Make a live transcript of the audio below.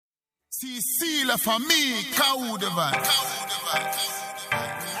Si la famille, Kaou de Val.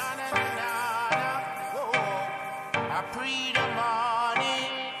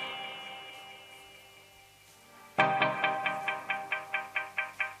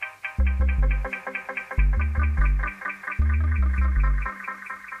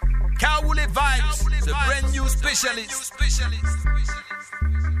 Kaoule Vibes, the brand new specialist.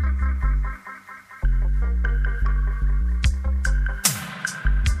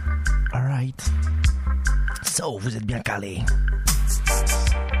 Alright. So, vous êtes bien calés.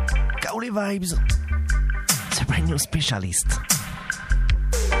 Kaoule Vibes, the brand new specialist.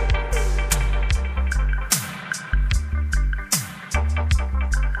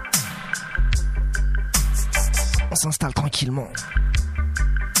 On s'installe tranquillement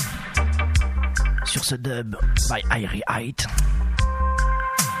sur ce dub by Irie Height.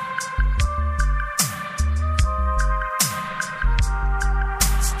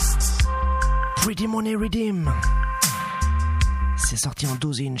 Pretty Money Redeem. C'est sorti en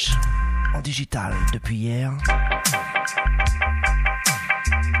 12 inch en digital depuis hier.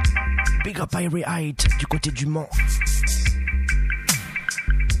 Big up Irie Height du côté du Mans.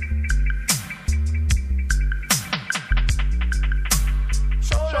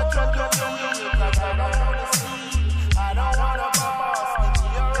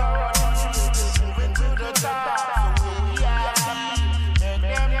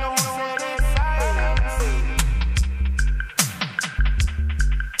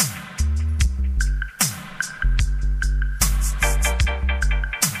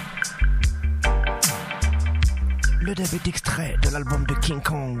 Le dub est extrait de l'album de King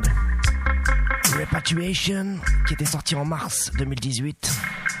Kong, Repatriation, qui était sorti en mars 2018.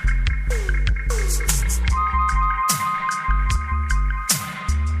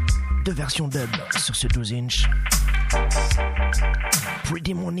 Deux versions dub sur ce 12 inch.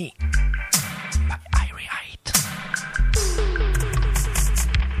 Pretty Money by Irie Height.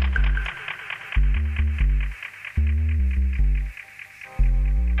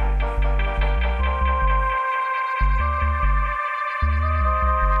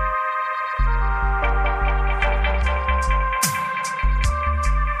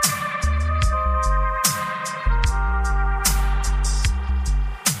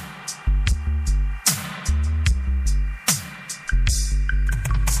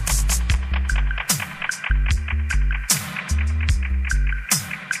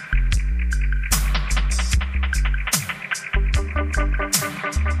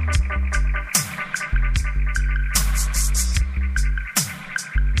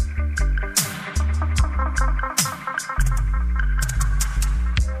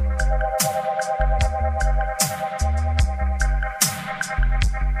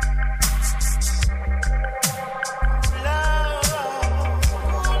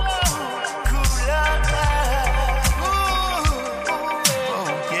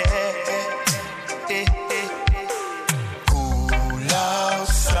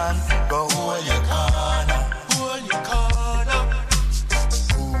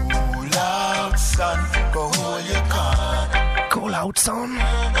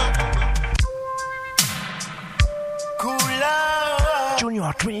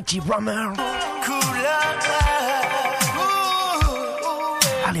 Junior Trinity Drummer.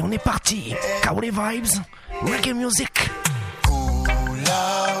 Allez, on est parti. Kaoule Vibes, reggae music. Cool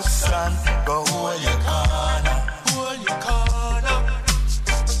out, son, go hold your corner. Hold your corner.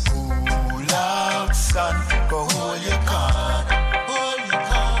 Cool out, son, go hold your corner. Hold your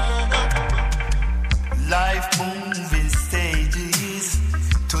corner. Life moving stages.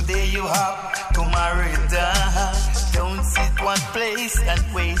 Today you up, tomorrow you down. Don't sit one place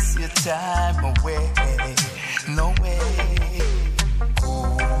and waste your time away. No way.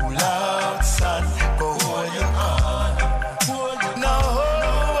 Cool out, son, go hold your corner. No.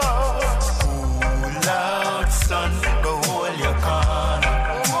 Cool out, son, go hold your corner.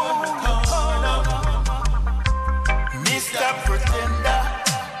 Mr. Pretender,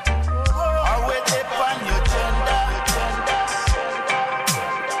 I wait upon your gender.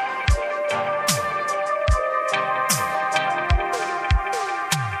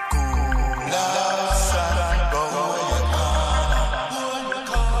 Cool out,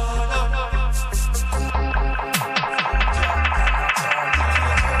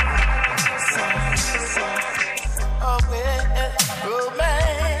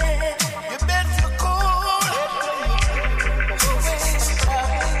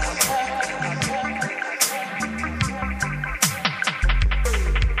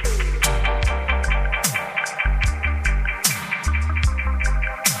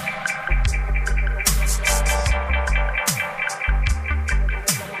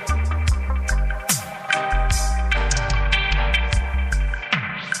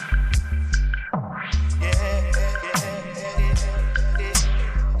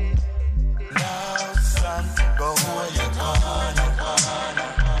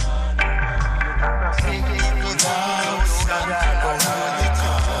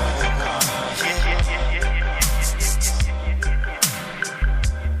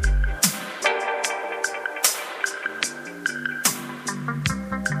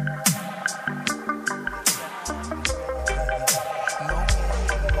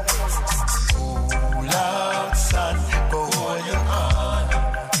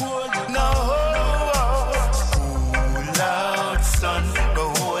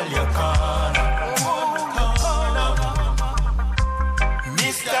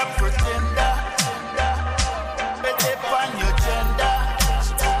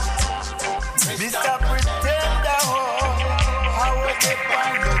 they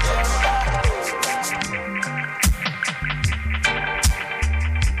on your gender?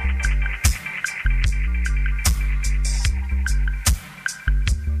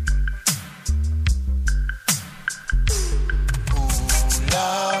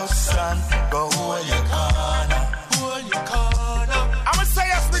 Love, son, go hold your corner. Hold your corner. I'ma say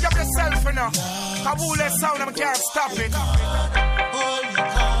you speak up yourself, you know. Kabul that sound, I can't stop it. Hold your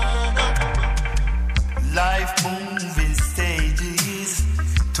corner. Life moving stages.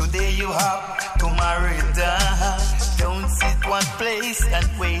 Today you have, tomorrow you die. Don't sit one place and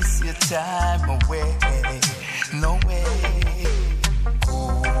waste your time away. No way.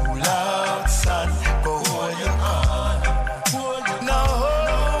 Cool out, son, go hold your corner. No,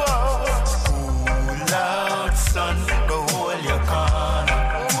 cool out, son, go hold your corner.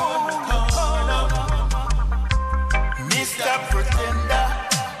 Mr. Pretender,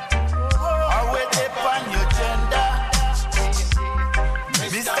 how we dip on your gender?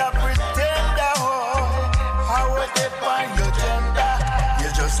 Mr. Pretender, how we dip on your gender? You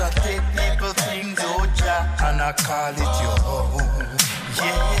just a take people things, oh Jah, and I call it your own.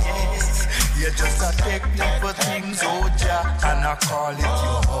 Yes, you just a take people things, oh Jah, and I call it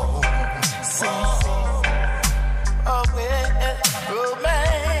your home. Oh well, oh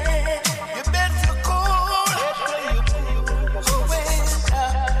man, you better cool. Oh well, I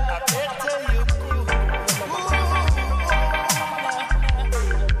better you cool.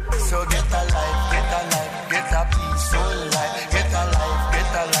 So get a life, get a peaceful life, get a life,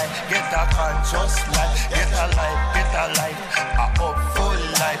 get a conscious life, get a life, a hopeful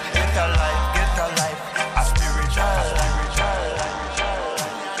life, get a life, a spiritual life.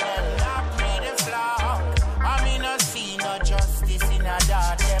 I mean, I see no justice in a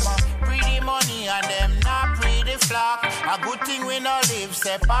dark them. Pretty money and them not pretty flock. A good thing we no live,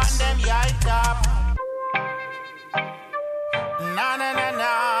 step on them yard top. Na na na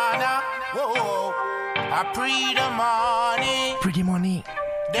na na. Whoa, I pre the money. Pretty Money,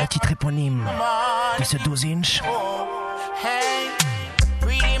 le titre éponyme de ce 12 inch. Hey,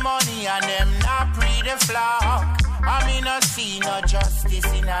 pretty money and them not pretty flock. I mean, I see no justice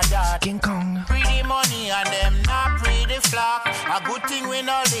in a dark. King Kong. Pretty money and them not pretty flock. A good thing we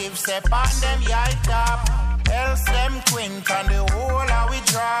no live, step on them yard top. Else them quint and the whole how we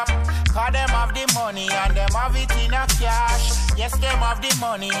drop. Cause them have the money and them have it in a cash. Yes, them have the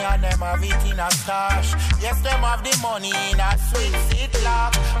money and them have it in a stash. Yes, them have the money in a sweet seat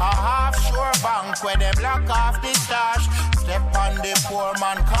lock. A half-sure bank where them lock off the stash. Step on the poor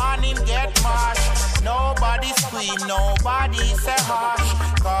man, can't him get mashed. Nobody scream, nobody say hush.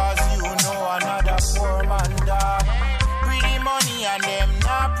 Cause you know another poor man die. Pretty money and them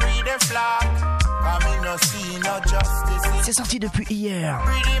not pretty flock. C'est sorti depuis hier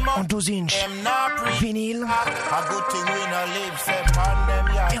en 12 inch, vinyle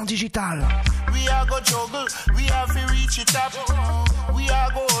et en digital. We are go juggle, we have to reach it up. We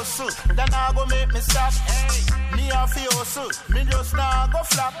are go hustle, then I go make me stop. Me have to hustle, me just now go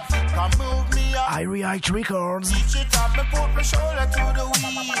flop. Come move me up. Irie Records. Reach it up, me put my shoulder to the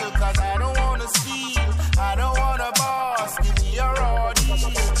wheel. Cause I don't wanna steal, I don't wanna boss. Give me a raw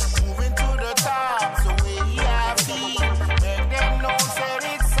deal. Moving to the top, so we have feel. Make them know said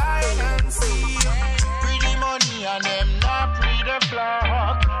it's silent seal. Pretty money and them not pretty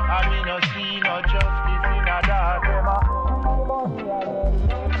flock. I mean no see no justice in a dark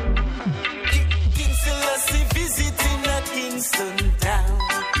King Selassie visiting a Kingston town.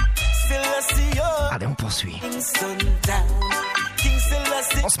 Selassie Allez, on poursuit. Kingston town. King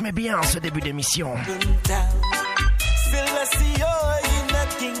Selassie On se met bien en ce début d'émission. Selassie in a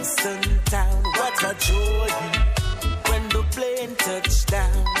Kingston town. What a joy when the plane touched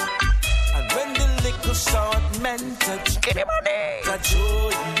down. And when the little short men touched down. What a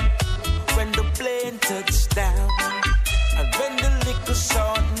joy when the plane touched down. And when the little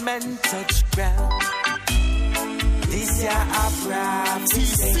short men touched ground. This year I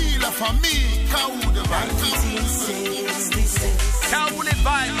Ici la famille Kaoud Vibes. 1966. Kaoud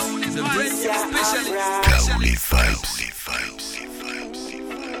Vibes, the brand new specialist. Kaoud Vibes.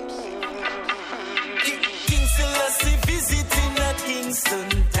 King Selassie visiting a Kingston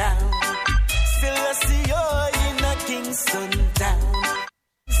town. Selassie in a Kingston town.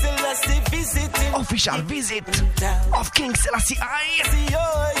 Selassie visiting Official visit town. of King Selassie I.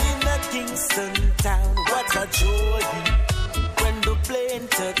 in a Kingston town. What a joy when the plane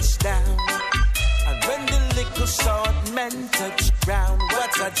touched down. And when the little short men touched ground.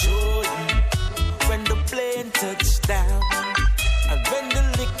 What a joy when the plane touched down. And when the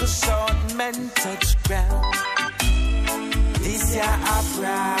little short men touched ground. This year I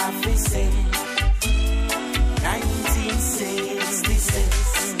prophecy 1960.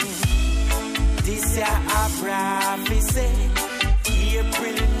 promises. This year a prophecy.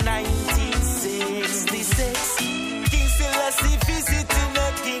 April 1966. King Selassie visiting a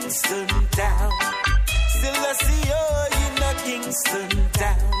Kingston town. Selassie in a Kingston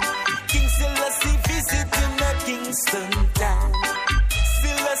town. King Selassie visiting a Kingston town.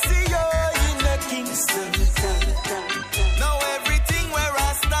 Selassie in a Kingston town. Now everything where I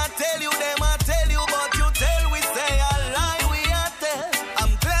start tell you, them I tell you, but you tell we say a lie, we are tell.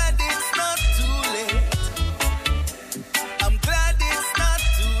 I'm glad it's not too late. I'm glad it's not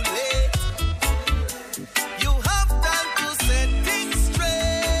too late. You have time to set things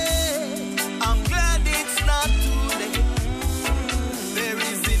straight. I'm glad it's not too late. There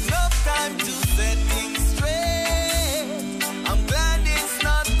is enough time to set things straight. I'm glad it's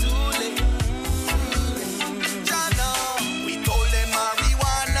not too late. Jana, we told them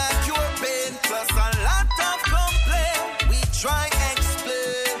marijuana cure pain, plus a lot of complaint. We try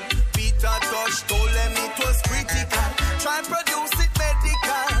explain. Peter Tosh told them it was critical. Try produce it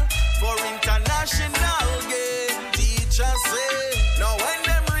medical for international gain. Teacher say, now when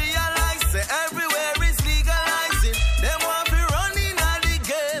them realize say everywhere is legalizing, them want to run in the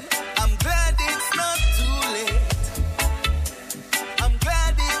game. I'm glad it's not too late. I'm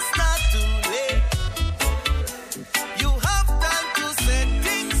glad it's not too late. You have time to set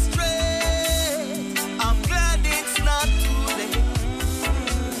things straight. I'm glad it's not too late.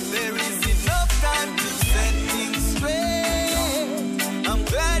 There is enough time to set things straight. I'm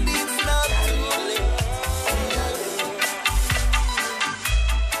glad it's not too late.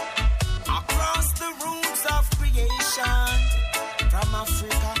 Across the roots of creation, from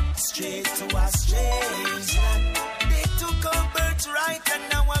Africa straight to a strange land, they took our birthright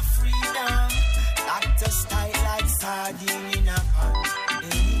and our freedom. Locked us tight like sardine in a pan.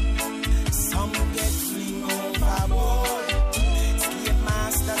 Some get fling overboard. Slave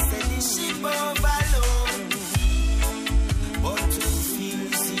master said the ship overload. But who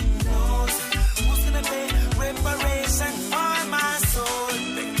feels it knows who's gonna pay reparation for my soul.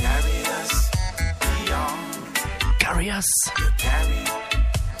 They carried us beyond. Carry us. They carried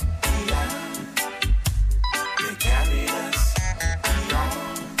beyond. They carried us beyond.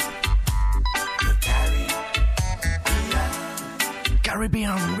 They carried beyond.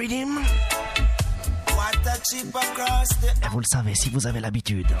 Caribbean Rhythm. What a chip across the Et vous le savez si vous avez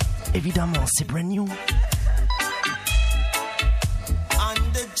l'habitude. Évidemment, c'est brand new. on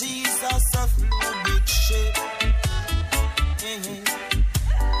the Jesus of blue big ship.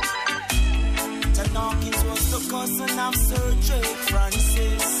 John Hawkins was the cousin of Sir Drake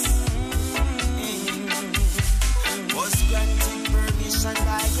Francis. Was granted permission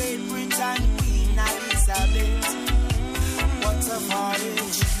by Great Britain Queen Elizabeth. What a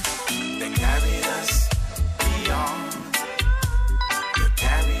voyage. They carried us beyond. They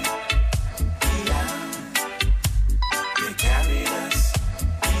carried beyond. They carried us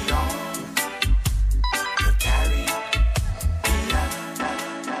beyond. They carried beyond.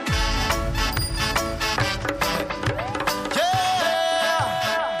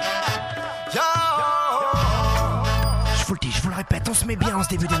 Je vous le dis, je vous le répète, on se met bien en ce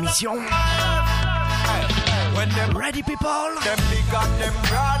début d'émission. When them Ready people? them bigger, them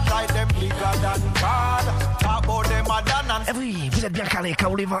broad like them bigger than God. Talk about them a done and Eh oui, vous êtes bien calés,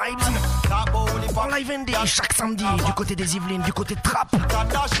 Kaouli Vibes. talk about the En live ND chaque samedi, du côté des Yvelines, du côté de Trap.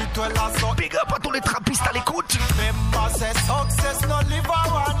 dash it well as so. Big up à tous les trappistes à l'écoute. Remember say success no live a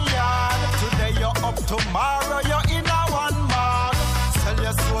one yard. Today you're up, tomorrow you're in a one man. Sell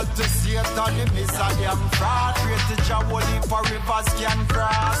your soul to Satan, the misery and fraud. Create the job only for rivers can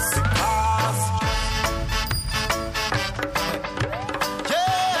cross. Because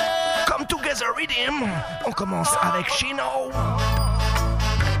Come Together Rhythm. On commence avec Chino.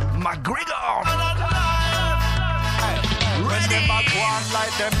 McGregor. when them a go on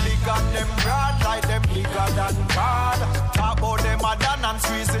like them bigger, them broad like them bigger than God. Talk about them a done and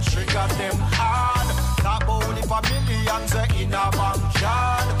squeeze the trigger, them hard. Talk about only for millions in a bank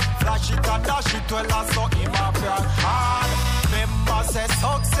yard. Flash it and dash it well as so him a brag hard. Remember say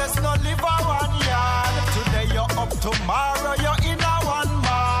success no live a one yard. Today you're up, tomorrow you're in a one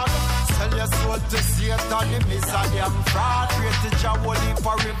man. Sell your soul to Satan, the misery and fraud. Create the job only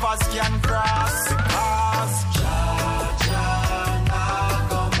for rivers can cross. Because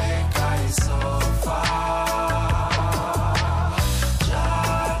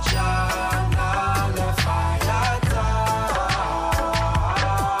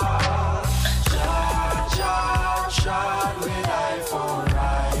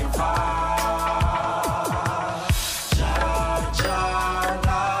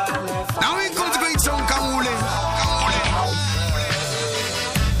Now we come to great song, Kamule.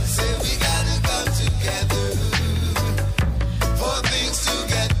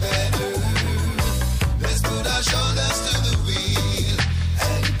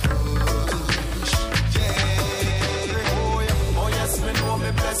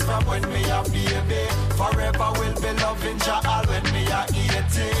 from when me a baby. Forever will be loving Jah all when me a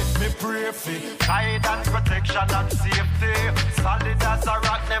 80. Me pray for guidance, protection and safety. Solid as a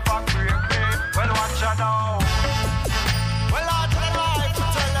rock, never break me. Well, watch ya now. Well, I tell them life to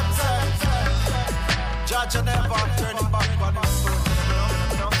tell them say, Jah never turn him back on his soul.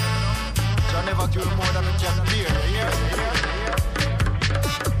 Jah never do more than he can bear. Yeah.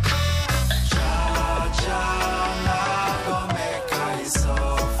 Jah never make I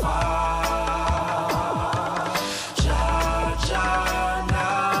suffer. Jah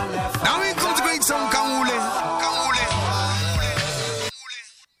never. Now we come to great some Kangule.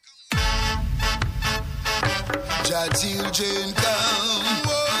 Jah children come.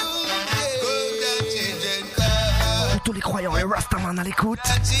 Pour tous les croyants et Rastaman à l'écoute,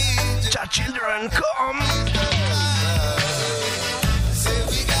 Jah children come. Say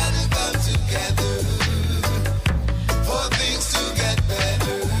we gotta come together for things to get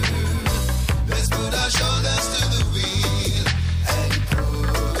better. Let's put our shoulders to the wheel and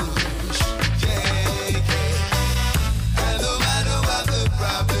push. Yeah. And no matter what the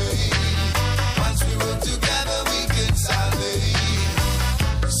problem, once we work together we can solve it.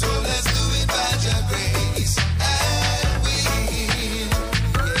 So let's do it by Jah grace and win.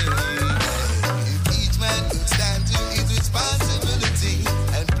 Yeah. If each man could stand to his responsibility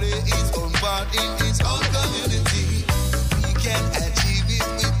and play his own part in his own community, we can achieve it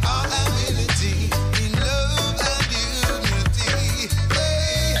with our ability in love and unity.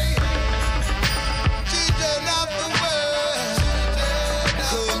 Hey. Children of the world,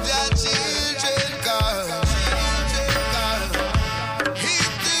 come Jah children come.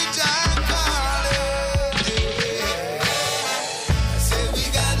 Heed the Jah calling. I say we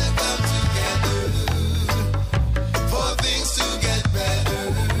gotta come together for things to get better.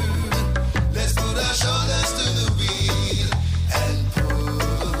 Let's put our shoulders to the wheel and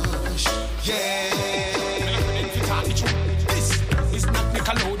push. Yeah. This is not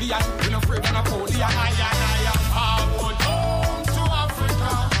Nickelodeon. We're not afraid of Napoleon. I am forward home to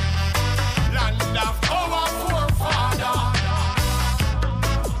Africa, land of our forefather.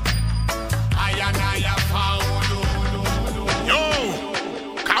 I am forward. Yo,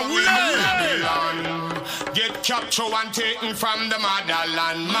 Kangule. Babylon get captured and taken from the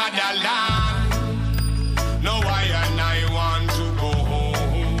motherland. No, I want to go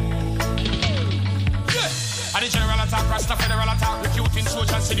home. Yeah. And the general attack, Rasta federal attack, recruiting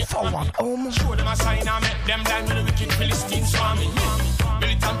soldiers to the Forward home. show them a sign and make them die with the wicked Philistine swarming.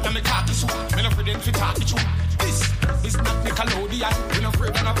 Militant and me khaki suit, me no afraid them fit talk the truth. This is not Nickelodeon, we no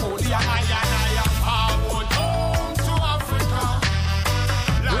afraid of Napoleon. I am forward home to Africa,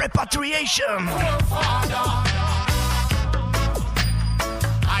 Repatriation. forefather.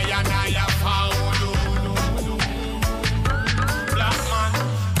 I am forward, black man,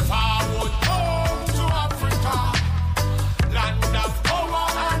 forward home to Africa, land of our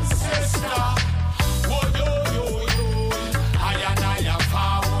ancestor. Whoa, yo, I am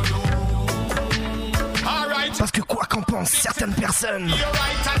forward. All right. Parce que quoi qu'en pensent certaines personnes,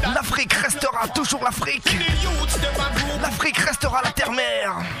 l'Afrique restera toujours l'Afrique. L'Afrique restera la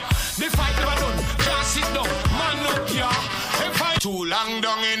terre-mère. Too long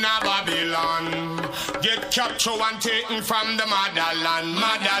down in a Babylon, get captured and taken from the motherland.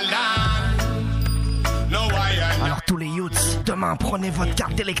 No, I Alors tous les youths, demain prenez votre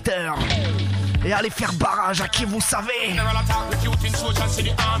carte d'électeur et allez faire barrage à qui vous savez. General attack, recruiting soldiers to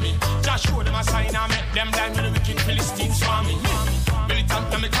the army. Just show them a sign and make them die with the wicked Philistine swarming.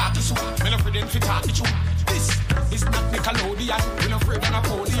 Militant and me khaki suit, me no afraid them fit talk the truth. This is not Nickelodeon, we no afraid of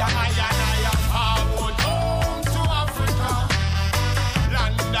Napoleon. I am forward home to Africa,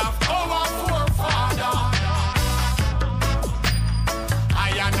 land of our forefather. I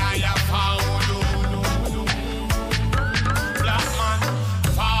am forward, black man,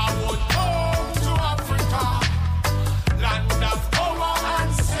 forward home to Africa, land of our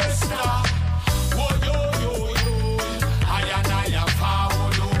ancestor. Whoa, yo, I am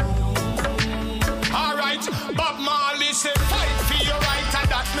forward. All right, Bob Marley said, fight for your right, and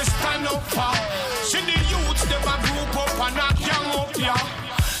that me stand up for. See the youths, them a group up and a gang up, yeah.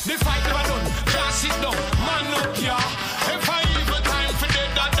 The fight never done, can't sit down, man up, yeah. If I even time for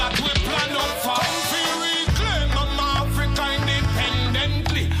that we plan up for. Come for reclaim Africa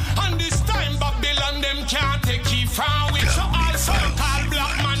independently. And this time Babylon them can't take it from we. So all so-called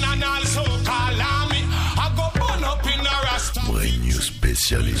black man and all so-called army, I go burn up in a Rasta. Brand new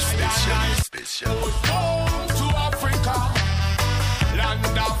spécialiste. Home to Africa,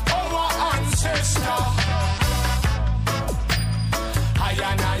 land of our ancestor. I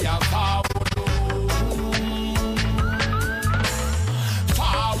am forward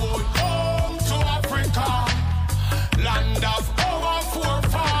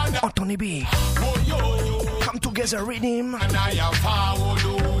Johnny B. Oh, yo. Come together, rhythm. And I am forward.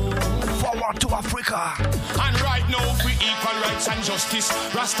 Forward to Africa. And right now, we equal rights and justice.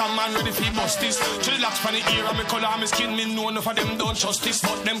 Rasta man ready for bust this. Chillax for the ear of me color, my skin, me know enough of them don't trust this.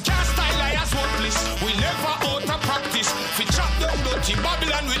 But them can't style like us worthless. We never out of practice. We chop them dirty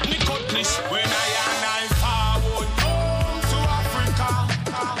Babylon with me cutlass. When I forward home to Africa,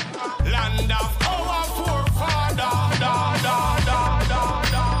 land of our forefather.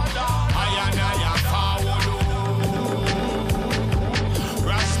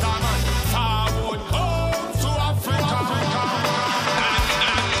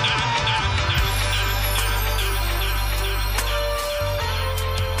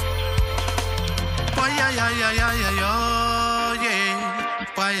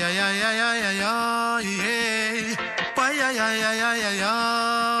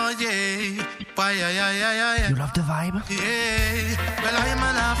 You love the vibe? Yeah, well I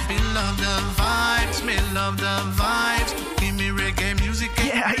love the vibes, me love the vibes. Give me reggae music.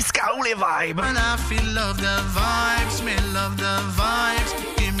 Yeah, it's Kaule vibe. And I feel love the vibes, me love the vibes.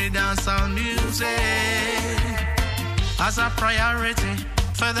 Give me dancehall music as a priority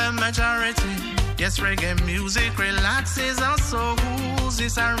for the majority. Yes, reggae music relaxes our souls.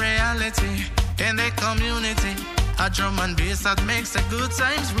 It's a reality in the community. A drum and bass that makes the good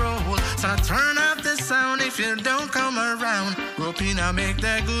times roll. So turn up the sound if you don't come around. Ropina make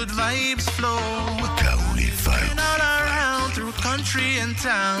the good vibes flow. Turn all around through country and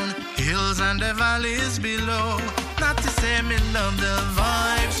town, hills and the valleys below. Not to say me love the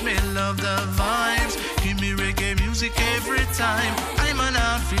vibes, me love the vibes. Give me reggae music every time. I'm an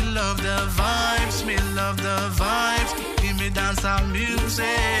feel love the vibes, me love the vibes. Give me dancehall music.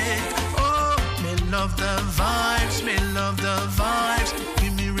 Oh, me love the vibes, me love the vibes.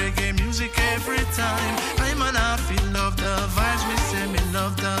 Give me reggae music every time. I'm an feel love the vibes, me say me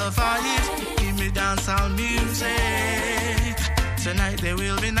love the vibes. Give me dancehall music. Tonight there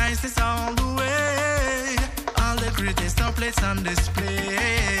will be niceness all the way. All the greatest top plates on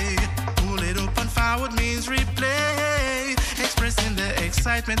display. Pull it up and forward means replay. Expressing the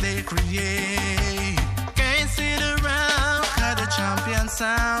excitement they create. Can't sit around, cause the champion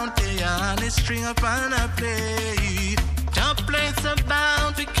sound. They on the string up and a play. Top plates are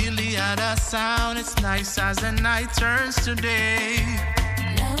bound to kill the other sound. It's nice as the night turns to day.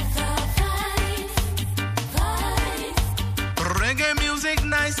 Reggae music,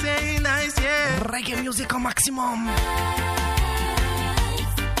 nice, yeah. Reggae music au maximum.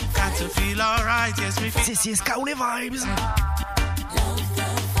 Got to feel alright, yes, we feel. C'est Kaule vibes.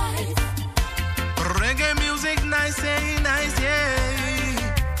 Reggae music, nice, yeah.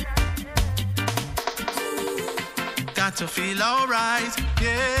 Got to feel alright,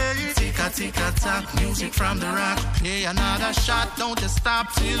 yeah. Tick-a-tick-a-tock, music from the rock. Play another shot, don't just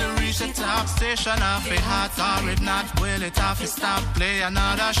stop till you reach the top. Station off it hot, or if not, well it off it stop. Play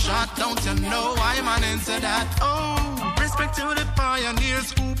another shot, don't you know I'm on into that. Oh, respect to the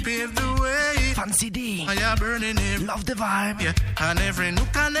pioneers who paved the way. Fancy D, Fire burning it, love the vibe. yeah. And every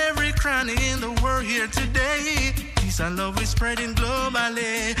nook and every cranny in the world here today. Peace and love is spreading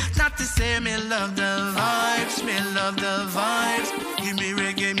globally. Not to say me love the vibes, me love the vibes. Give me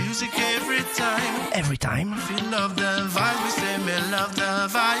reggae music every time. Every time. If you love the vibes, we say me love the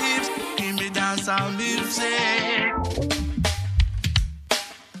vibes. Give me dancehall music.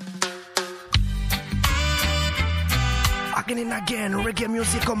 Again and again, reggae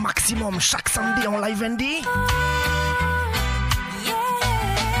music au maximum. Chaque samedi en live ND.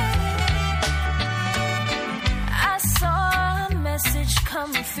 I saw a message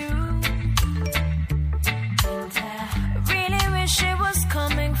come through. Really wish it was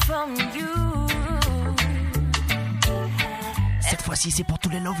coming from you. Cette fois-ci, c'est pour tous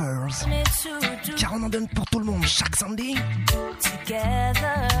les lovers. Me to do Car on en donne pour tout le monde chaque samedi.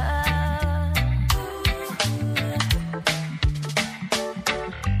 together.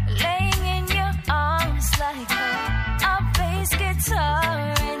 Laying in your arms like a bass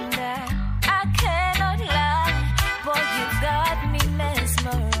guitar, and I cannot lie, boy, you got me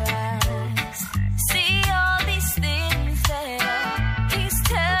mesmerized. See all these things that he's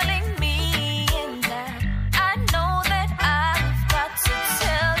telling me, and I know that I've got to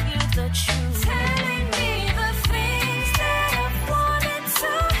tell you the truth. Telling me the things that I've wanted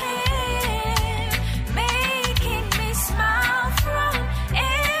to hear.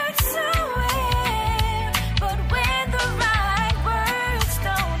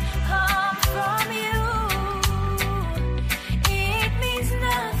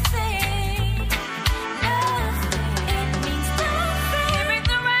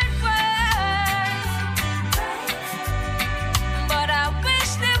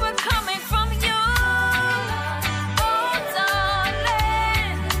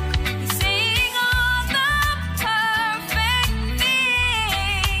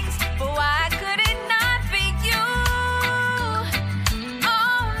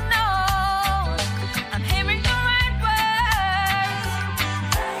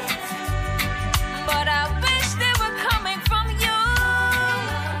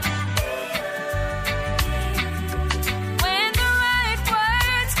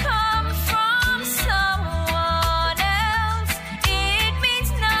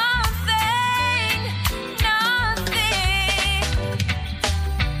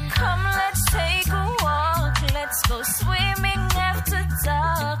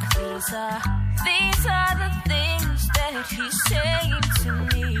 came to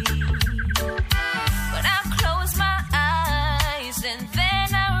me. But I closed my eyes and then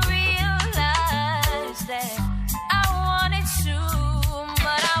I realized that I wanted to,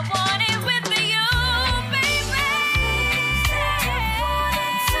 but I wanted with you, baby.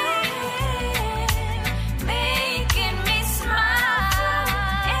 Making me smile,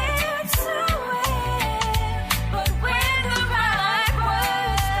 it's a way. But when the right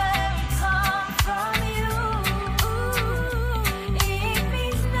words come from you, it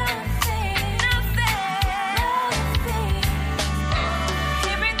means nothing, nothing.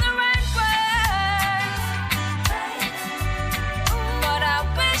 Hearing the right words, but I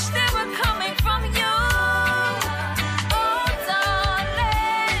wish they were coming from you. Oh,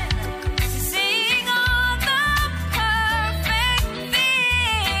 darling, seeing all the perfect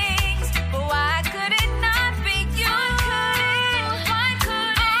things, but why could it not be you? Why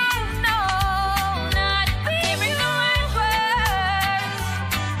could it? No, not hearing the right words.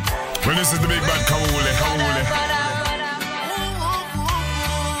 Well, this is the big bad Kawule.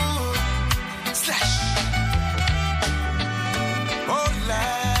 Slash. Oh,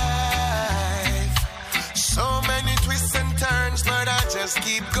 life. So many twists and turns, but I just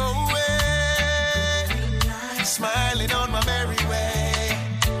keep going. Smiling on my merry way.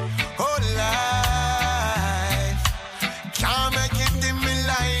 Oh, life. Can't make it dim me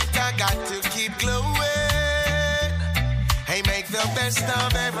light. I got to keep glowing. Hey, make the best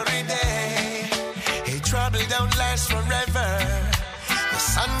of every day. Hey, trouble don't last forever. The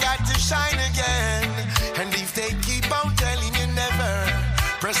sun got to shine again. And if they keep on telling you never,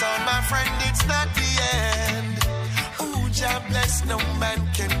 press on, my friend, it's not the end. Ooh, Jah bless, no man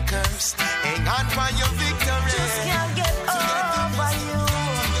can curse. Hang on for your victory. Just can't get over you.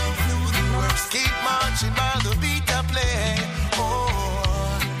 Keep marching while the beat a play.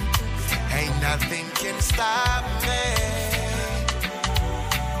 Oh, ain't nothing can stop me.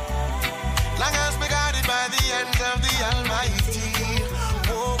 Long as we got it by the hands of the Almighty.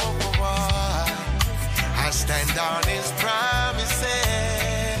 Oh, oh, oh. I stand on His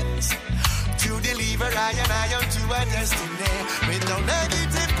promises to deliver I and I unto a destiny with no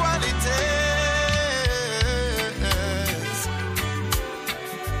negative qualities.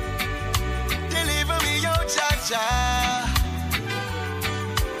 Deliver me, oh Jah,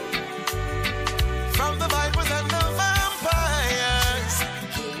 from the vipers and the vampires.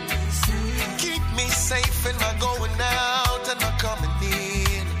 Keep me safe in my going out and my coming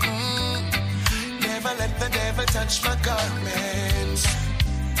in. Never let the devil touch my garments.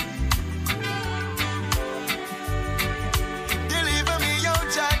 Deliver me, oh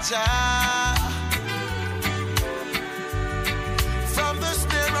Jah, from the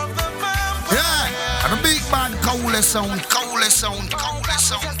snare of the vampire. Yeah, and a big bad Kawule sound.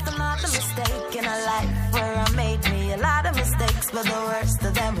 Just another mistake in a life where I made me a lot of mistakes, but the worst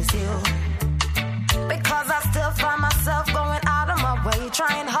of them was you. Because I still find myself going out of my way,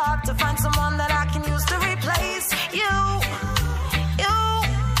 trying hard to find someone that I can use to replace you.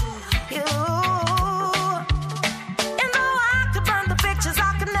 You know I could burn the pictures,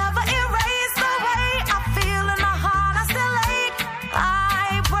 I could never erase the way I feel in my heart. I still ache, I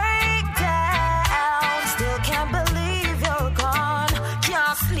break down. Still can't believe you're gone.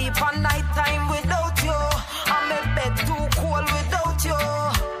 Can't sleep on night time without you. I'm in bed too cold without you.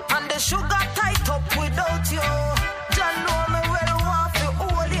 And the sugar tight up without you. Just know me well want to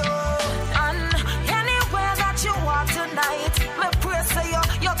hold you. And anywhere that you are tonight, me pray say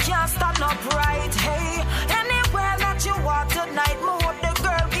you can't stand upright. Hey, anywhere that you are tonight, me hope the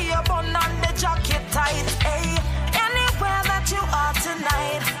girl give you bun and the jacket tight. Hey, anywhere that you are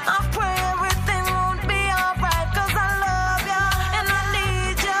tonight, I pray everything won't be alright. Cause I love you and I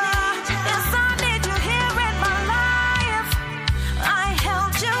need you. Yes, I need you here in my life. I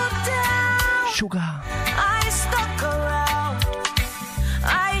held you down. Sugar, I stuck around.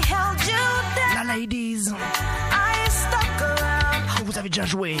 I held you down. la ladies. I stuck around. On vous avez déjà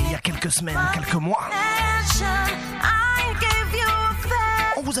joué il y a quelques semaines, quelques mois. I gave you a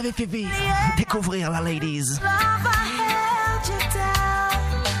On vous avait fait découvrir la ladies. love. I held you down.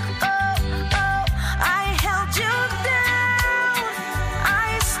 Oh, I held you down.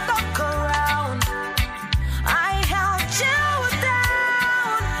 I stuck around. I held you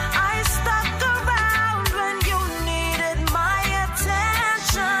down. I stuck around when you needed my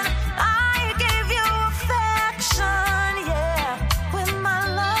attention. I gave you affection, yeah. With my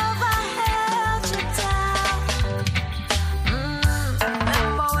love, I held you down.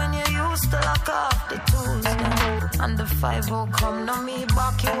 Remember when you used to lock off the Tuesday and the 5-0 come to me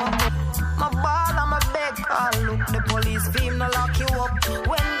back you up. My ball and my beg call, look the police beam no lock you up.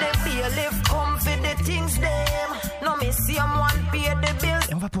 When the bailiff come for the things them, no me see 'em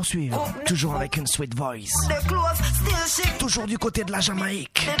poursuivre, toujours avec une sweet voice. Toujours du côté de la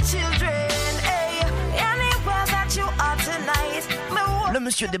Jamaïque. Le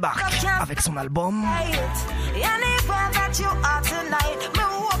monsieur débarque avec son album.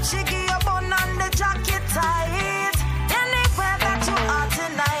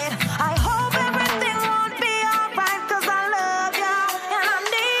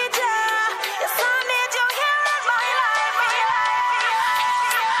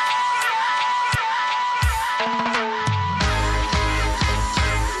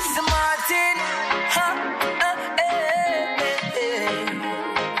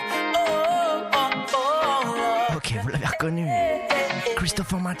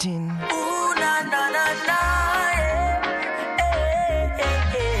 Christopher Martin. Ooh, na, na, na, na,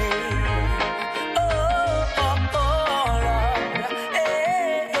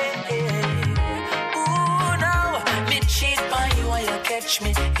 catch me,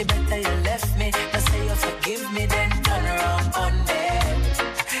 you better you left me. Now say you forgive me, then turn around on me.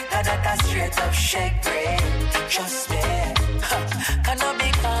 That straight up shake brain. Trust me, cannot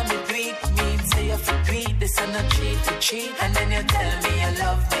be calm, me tweet me. Say you for tweet this and not cheat, and then you tell me you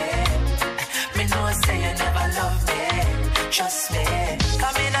love me. Me know say you never love me. Trust me,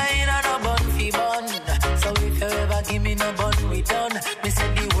 come in a no bun fi bun. So if you ever give me no bun, we done. Me say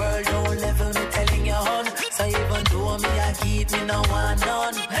the world don't level, me telling you hon. So even though me a keep me no one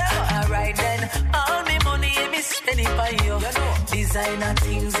none. Alright then, all me money me spend it for you. Designer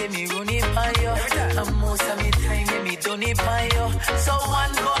things me run it for you. And most of me time me done it for you. So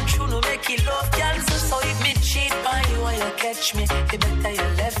one gun through no make it love cancel. So if me cheat for you and you catch me, you better you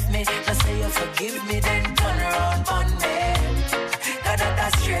left me. Now say you forgive me, then turn around on me.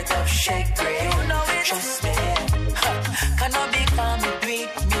 That straight up shake brain. You know it. Trust me, cannot be calm, me tweet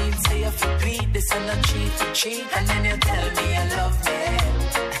me. Say you for tweet this and not cheat, and then you tell me you love me.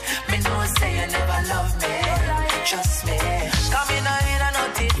 Me know say you never love me. Trust me, come in a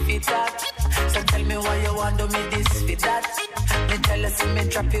not it fit that. So tell me why you want to me this fit that. Me tell you see me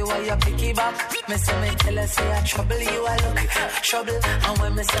drop you while you pick it back. Me say me tell you say I trouble you I look trouble. And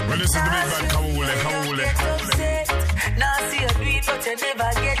when me say me listen to me man, Kawule. Now see you do it but you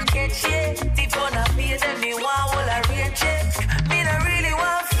never get catch it. Deep on a pay then me want all a rate it. Me not really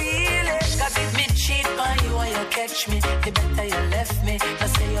want feel it. Cause if me cheat on you and you catch me, you better you left me. Now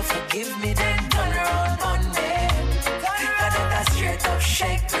say you forgive me then turn around on me. Cause that straight up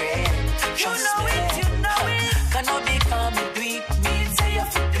shake brain. Trust me, you know it. Cannot be calm, me tweet me. Say you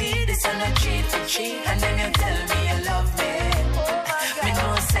for tweet this and not cheat. And then you tell me you love me. Me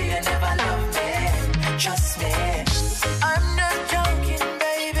know say you never love me. Trust me, I'm not joking,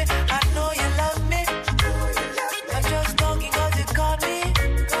 baby. I know you love me. I'm just talking cause you called me.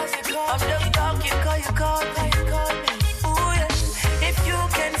 I'm just talking cause you called me. Ooh, yeah. If you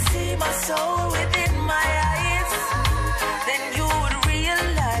can see my soul within my eyes, then you would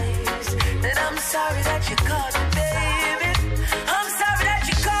realize that I'm sorry that you called me, baby. I'm sorry that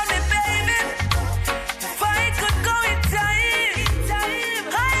you called me, baby. If I could go in time,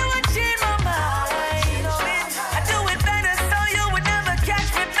 I would change my mind. I'd do it better so you would never catch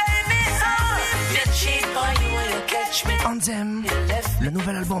me, baby. You cheat on you when you catch me. Anthem, le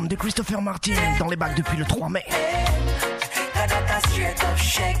nouvel album de Christopher Martin dans les bacs depuis le 3 mai.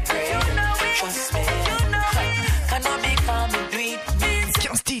 Trust me,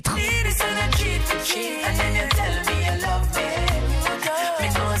 15 titres. And then you tell me you love me. Me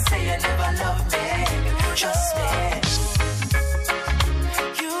know say you never love me. Trust me.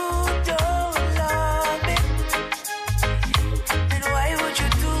 You don't love me. Then why would you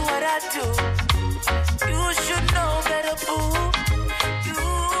do what I do? You should know better, boo.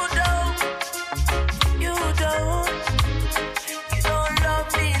 You don't love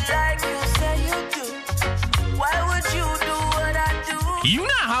me like you say you do. Why would you do what I do? You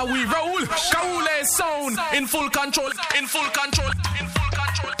know how we roll. Kaule sound in full control.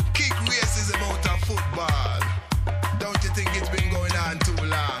 Kick racism out of football. Don't you think it's been going on too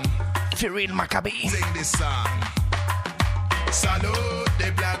long? Cyril Maccabi. Sing this song. Salute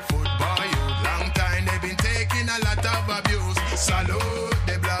the black football youth. Long time they've been taking a lot of abuse. Salute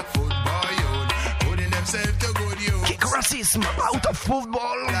the black football youth. Putting themselves to good use. Kick racism out of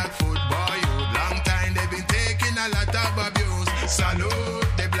football. Black football youth. Long time they've been taking a lot of abuse. Salute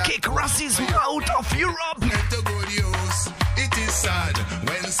the black Kick racism out of Europe. to good use. It is sad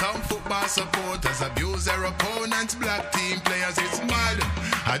when some football supporters abuse their opponents' black team players. It's mad.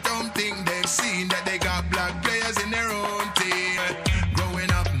 I don't think they've seen that they got black players in their own team.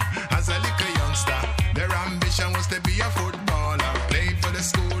 Growing up as a little youngster, their ambition was to be a footballer. Played for the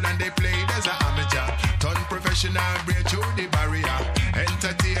school and they played as an amateur. Turned professional, break through the barrier.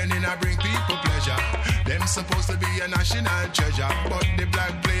 Entertain supposed to be a national treasure, but the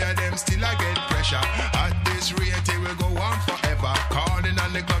black player them still I get pressure. At this rate it will go on forever. Calling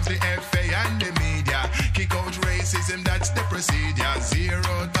on the clubs, the FA and the media. Kick out racism, that's the procedure.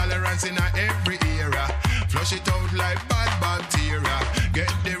 Zero tolerance in every era. Flush it out like bad bacteria.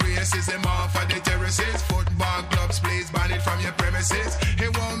 Get the racism off of the terraces. Football clubs, please ban it from your premises.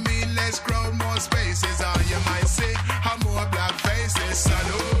 It won't mean less crowd, more spaces. Or you might say, how more black faces.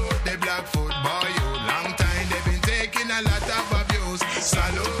 Salute the black football youth. Long time they've been taking a lot of abuse.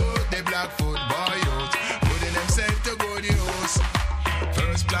 Salute the black football youth. Putting themselves to good use.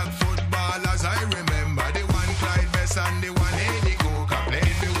 First black footballers I remember. The one Clyde Best and the one Eddie Coker.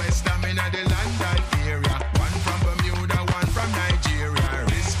 Played the West Ham in the London area. One from Bermuda, one from Nigeria.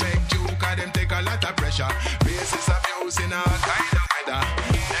 Respect you, cause them take a lot of pressure. Basis abuse in all kind of weather.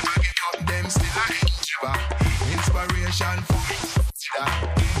 Never give up, them still a achiever. Inspiration for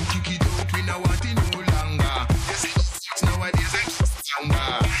we kick it out, we no want it no longer. You see, nowadays it's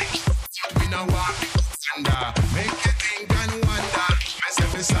younger. We no want it under. Make you think and wonder.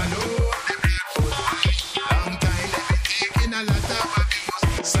 Myself is salute the black football. Long time they been taking a lot of abuse.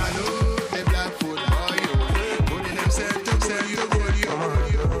 Salute the black football, you. Putting themselves to sell you good, you.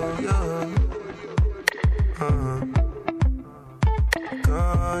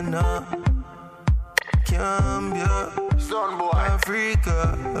 Ghana, Gambia, Son boy, Africa,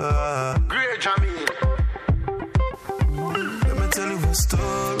 Great Jamil. Let me tell you a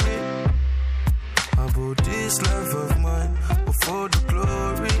story about this life of mine. Before the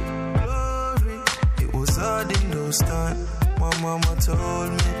glory, it was hard in those times. My mama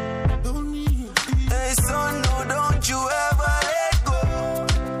told me, hey son, no, don't you ever let go.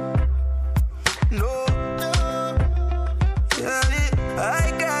 No, yeah,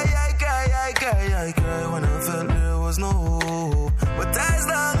 I cry when I felt there was no hope. But as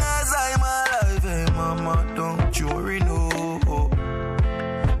long as I'm alive, hey mama, don't you worry, no.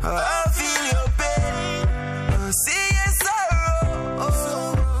 I feel your pain, I see your sorrow.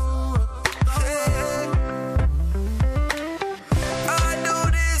 Hey. I do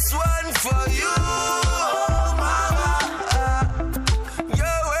this one for you, oh mama.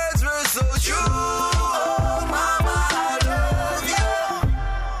 Your words were so true, oh mama. I love you,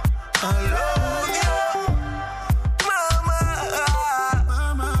 I love you,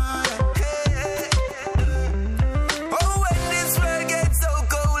 mama. Hey. Oh, when this world gets so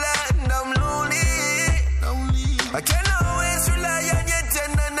cold and I'm lonely, I can always rely on your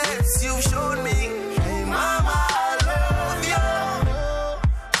tenderness you've shown me. Hey, mama, I love you,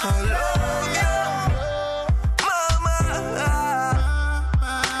 I love you,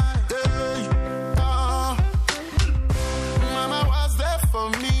 mama. Mama was there for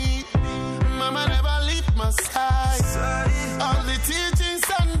me. Mama never leave my side. All the teachings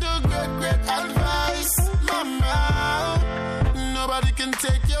and the great advice. Mama, nobody can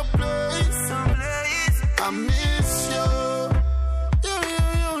take your place. I miss you.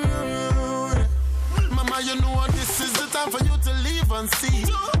 Mama, you know this is the time for you to live and see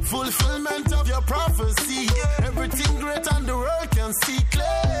fulfillment of your prophecy. Everything great and the world can see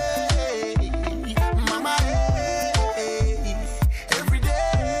clear. Mama, hey, every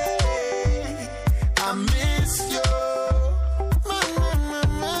day I miss you.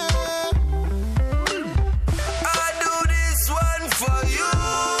 I do this one for you,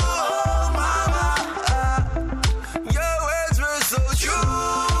 oh mama. Your words were so true,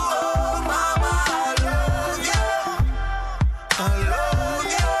 oh mama. I love you, I love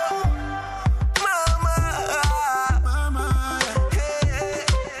you, mama. Hey.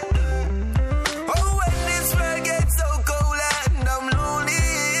 Oh, when this world gets so cold and I'm lonely,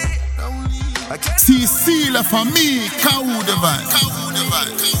 I can't. CC la famille, Kaou Devine.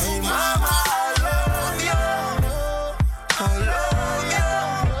 Hey, mama, I love you, I love you,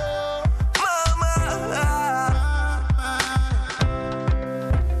 mama.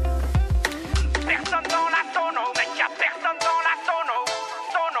 Personne dans la sono, mec, y'a personne dans la sono.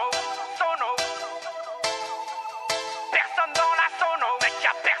 Personne dans la sono, mec,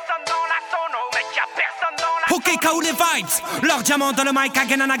 y'a personne dans la sono, mec, y'a personne dans la sono. Ok, Kaou les vibes, leur diamant dans le mic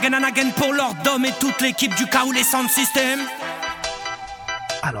again and again and again pour leur dom et toute l'équipe du Kaou les sound system.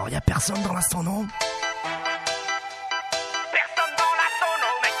 Alors, y'a personne dans l'instant, non? Personne dans la sono,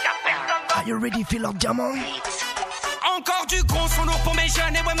 mec, y'a personne dans. Are you ready, feel leur diamant? Encore du gros son lourd pour mes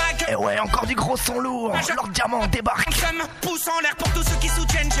jeunes et ouais ma gueule. Et ouais, encore du gros son lourd. Lord Diamant débarque. Pouce en l'air pour tous ceux qui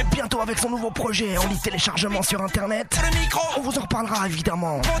soutiennent. J'ai bientôt avec son nouveau projet en libre téléchargement sur internet. le micro. On vous en reparlera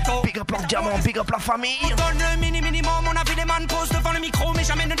évidemment. Big up Lord Diamant, big up la famille. On donne le minimum, on a vu les man pose devant le micro, mais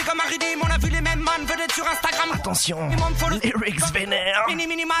jamais ne dit comme un ridim. On a vu les mêmes man vedettes sur Instagram. Attention, lyrics vénère.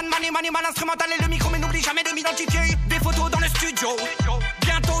 Mini-man, man instrumental et le micro, mais n'oublie jamais de m'identifier. Des photos dans le studio.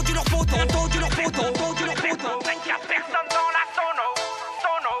 Bientôt du lourd poteau, bientôt du lourd poteau, bientôt du lourd poteau. Y'a personne dans la sono.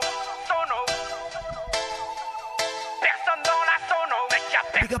 Personne dans la sono. Y'a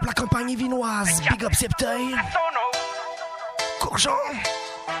personne. Big up la campagne vinoise, big up Septeuil. Courgeon.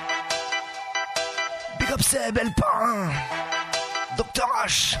 Big up Seb, El Parrain. Dr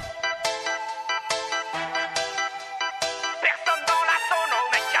H. Personne dans la sono.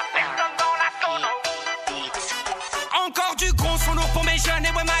 Y'a personne dans la sono. Encore du gros son lourd pour mes jeunes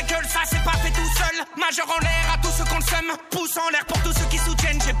et ouais ma gueule, ça c'est pas fait tout seul. Majeur en l'air à tous ceux qu'on le somme. Pouce en l'air pour tous ceux qui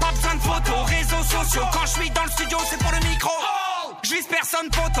soutiennent. J'ai pas besoin de photos, réseaux sociaux. Quand je suis dans le studio c'est pour le micro. Je vise personne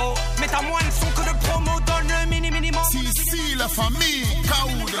photo, mais t'as moins de son que de promo. Donne le minimum. Si la famille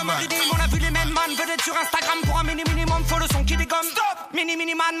Kaudevan. On a vu les mêmes man vedettes sur Instagram. Pour un minimum, faut le son qui dégomme. Stop.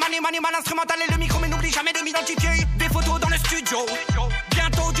 Mini-man, man instrumental et le micro, mais n'oublie jamais de m'identifier. Des photos dans le studio.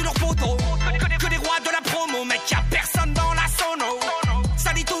 Bientôt du lourd poteau. Que des rois de la promo, mec, y'a personne dans la sono.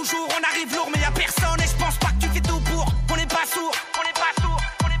 Ça dit toujours, on arrive lourd, mais y'a personne. Et je pense pas que tu fais tout pour. On n'est pas sourd.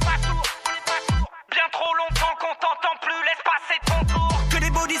 Bien trop longtemps qu'on t'entend plus, laisse passer ton tour. Que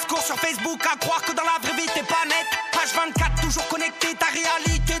des beaux discours sur Facebook, à croire que dans la vraie vie t'es pas net. H24 toujours connecté, ta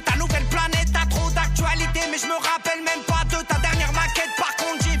réalité, ta nouvelle planète. T'as trop d'actualité, mais je me rappelle même pas de ta dernière maquette. Par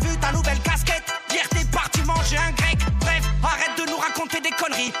contre j'ai vu ta nouvelle casquette. Hier t'es parti manger un grec. Bref, arrête de nous raconter des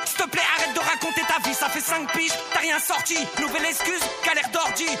conneries. S'il te plaît, arrête de raconter ta vie. Ça fait 5 piges, t'as rien sorti. Nouvelle excuse, galère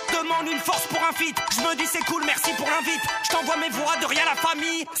d'ordi. Demande une force pour un feat. Je me dis c'est cool, merci pour l'invite. Je t'envoie mes voix de rien la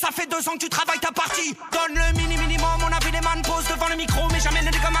famille. Ça fait 2 ans que tu travailles ta partie. Donne le minimum, on a vu les man pose devant le micro, mais jamais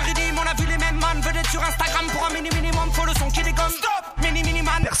ne dit comme un ridim. On a vu les mêmes man vedettes sur Instagram. Pour un minimum, faut le son qui dégomme. Stop.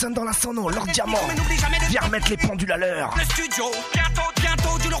 Mini-man. Personne dans la sono, Lord Diamant. Viens remettre les pendules à l'heure. Le studio,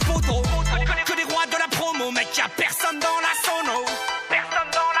 bientôt du lourd poteau. Que des rois de la promo, mec, y'a personne dans la sono. Personne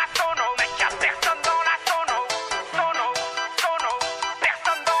dans la sono. Mec, y'a personne dans la sono.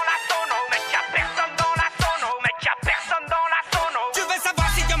 Personne dans la sono. Mec, y'a personne dans la sono. Mec, y'a personne dans la sono. Tu veux savoir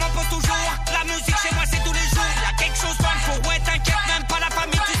si Diamant pose toujours. La musique chez moi c'est tous les jours. Y'a quelque chose dans le four, ouais t'inquiète, même pas la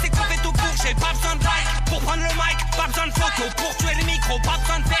famille. Tu sais qu'on fait tout pour. J'ai pas besoin de like pour prendre le mic. Pas besoin de photo pour tuer le micro. Pas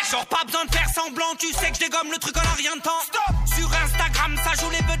besoin de faire genre, pas besoin de faire semblant. Tu sais que je dégomme le truc en un rien de temps. Stop. Sur Instagram ça joue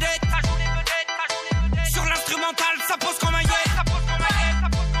les vedettes. Sur l'instrumental ça pose comme un yet.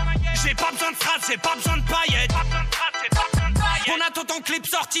 J'ai pas besoin de strass, j'ai pas besoin de paillettes. On attend ton clip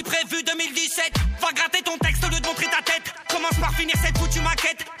sorti prévu 2017. Va gratter ton texte au lieu de montrer ta tête. Commence par finir cette foutue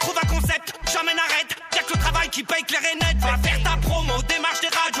maquette. Trouve un concept, jamais n'arrête. Y'a que le travail qui paye clair et net. Va faire ta promo, démarche des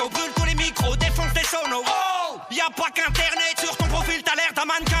radios, brûle tous les micros, défonce des sonos. Oh, y'a pas qu'internet. Sur ton profil t'as l'air d'un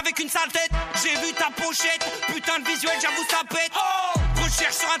mannequin avec une sale tête. J'ai vu ta pochette, putain de visuel, j'avoue ça pète. Oh,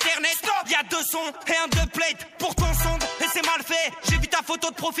 recherche sur internet, y'a 2 sons et un dubplate. Pour ton son, et c'est mal fait. J'ai vu ta photo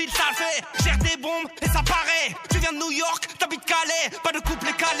de profil, ça le fait. Gère des bombes et ça paraît. Tu viens de New York, t'habites Calais. Pas de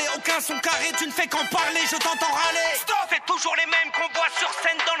couplet calé, aucun son carré. Tu ne fais qu'en parler, je t'entends râler. Stop. C'est toujours les mêmes qu'on voit sur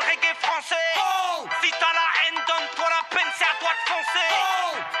scène dans le reggae français. Oh, si t'as la haine, donne-toi la peine, c'est à toi de foncer.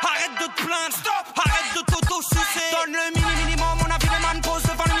 Oh, arrête de te plaindre, stop. Arrête de t'auto-sucer. Donne le minimum, on a vu les man pose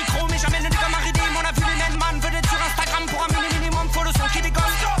devant le micro, mais jamais ne dit comme un ridim. On a vu les mêmes man vedettes sur Instagram. Pour un minimum, faut le son qui dégomme.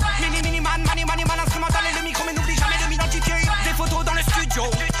 Stop. Mini-man, man instrumental et le micro, mais n'oublie jamais de m'identifier. Des photos dans le studio.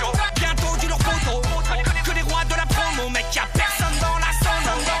 Bientôt du lourd poteau. Que des rois de la promo, mec, y'a personne dans la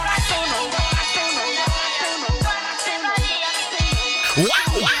sono. Wow,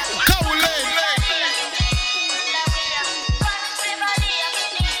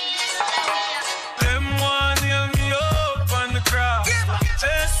 Them one hear me up on the crowd.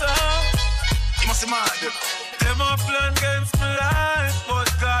 Them a plan against my life, but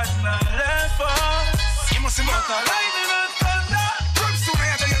God not left us. But a lightning and thunder.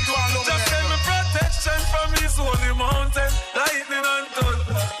 Just send me protection from His holy mountain. Lightning and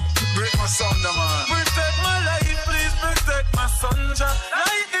thunder. Break my thunder, man. Protect my life, please protect my son.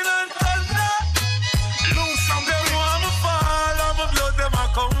 Lightning and thunder. Loose from them want me fall, and my blood them a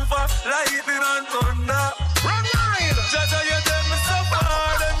come for. Lightning and thunder. Run line. Judge, you tell me so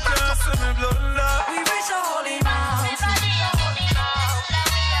far, them can't see me blunder. We reach a holy mountain.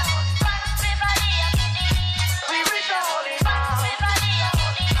 We reach a holy mountain.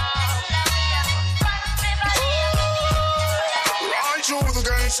 Right through the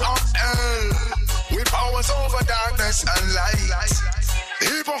gates of hell. with powers over darkness and light.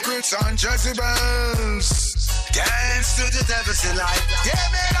 Hypocrites and Jezebels dance to the devil's delight. They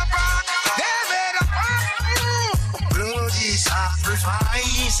made a bloody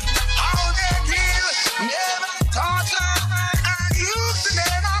sacrifice. How they kill, never torture, and use the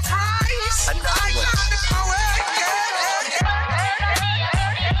name of Christ. And I got the power.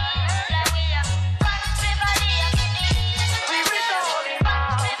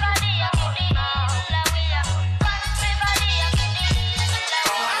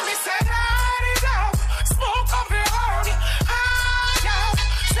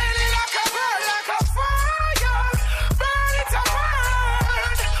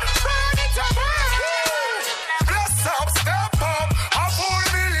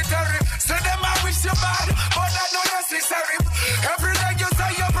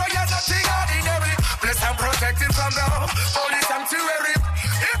 From the holy sanctuary,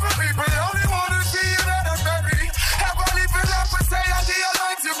 if people only want to see you dead and buried, ever live it up and say until your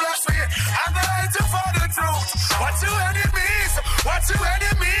life to bless me, and the hate to for the truth. What you enemies? What you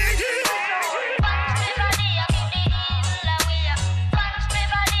enemies?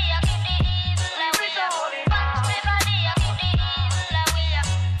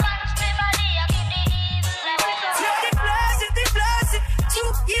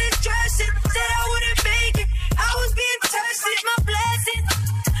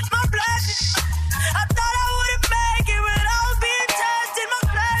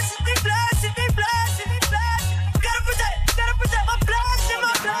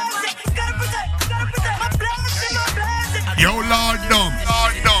 Yo, Lord Dumb.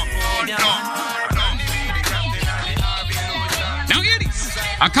 Now hear this.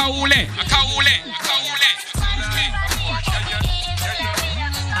 Akaule.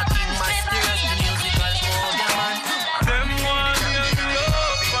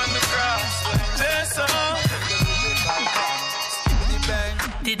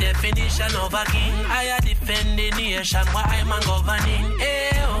 The definition of a king, I defend the nation where I'm governing.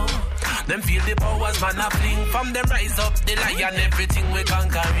 Ayo. Them feel the powers man a fling. From them rise up the lion, everything we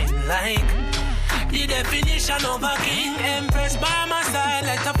conquering. Like the definition of a king, empress by my side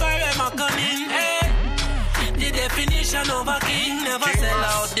like a forever cunning. The definition of a king, never sell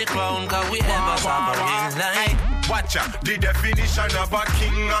out the crown, cause we ever sovereign. Like watch out, the definition of a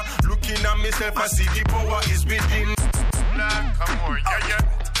king. Looking at myself, I see the power is within. Come on, yeah.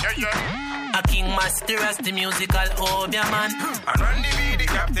 A king mysterious, the musical obia man. And Randy be the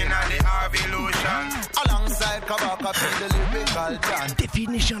captain of the Harvey Lotion. Alongside Kabaka, the lyrical John.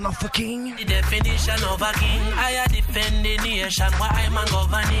 Definition of a king. The definition of a king, I defend the nation where I'm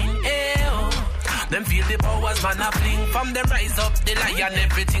governing. Ayo. Them feel the powers man a fling. From them rise up the lion,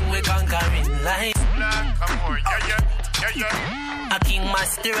 everything we conquering. Like come on, yeah. A king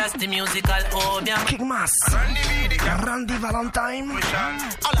mysterious, the musical obia. King Mas. Randy Valentine.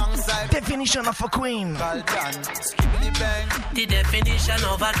 Alongside definition of a queen. The definition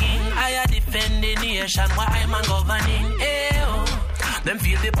of a king, I defend the nation where I'm governing. Ayo. Them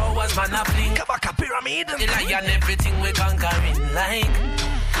feel the powers man a fling. Kabaka pyramid. The lion, everything we conquering. Like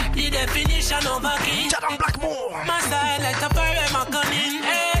the definition of a king. Jadam Blackmore. My style like a forever cunning.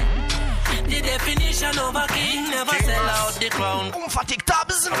 The definition of a king, never sell out the crown. Emphatic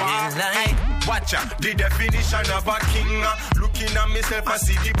tabs. Like watch out, the definition of a king. Looking at myself, I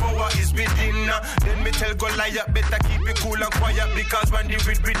see the power is within. Then me tell Goliath, better keep it cool and quiet, because when the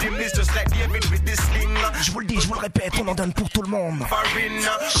rhythm is just like David with the sling. Je vous le dis, je vous le répète, on en donne pour tout le monde.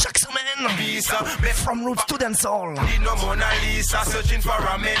 Chaque semaine, from roots to dancehall.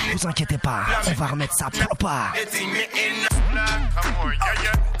 Vous inquiétez pas, on va remettre ça proper.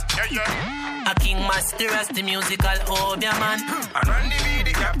 A king mysterious, the musical obia man. And Randy be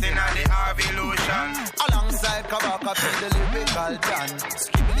the captain of the Harvey Lotion. Alongside Kabaka, the lyrical John.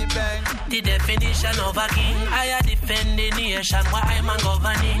 Skibbity bang. The definition of a king, I defend the nation where I'm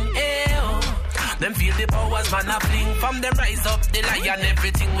governing. Ayo. Them feel the powers man a fling. From them rise up the lion,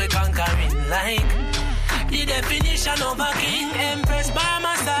 everything we conquering. Like the definition of a king, empress by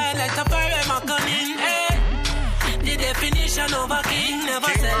my side like a forever cunning. The definition of a king,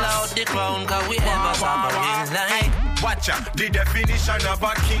 never sell out the crown, cause we ever sovereign. Like watch out, the definition of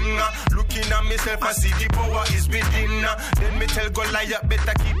a king. Looking at myself, I see the power is within. Then me tell Goliath,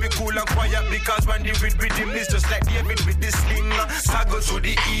 better keep it cool and quiet, because when the rhythm is just like David with the sling. Sago to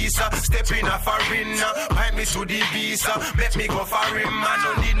the east, step in a foreign. Buy me to the beast, make me go for him. I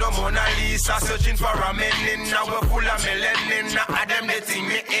don't need no Mona Lisa, searching for a melanin. Now we're full of melanin, I them they think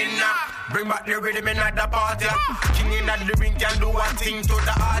me in. Bring back the rhythm in at the party. King in the ring can do one thing to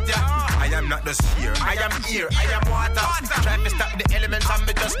the heart. I am not just here, I am here, I am water. Try to stop the elements and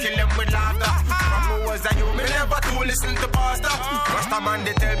me just kill them with laughter. From who listen to pastor. Rasta man,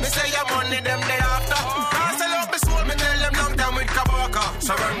 they tell me say your money them day after. Can't sell out me soul, me tell them long time with Kabaka.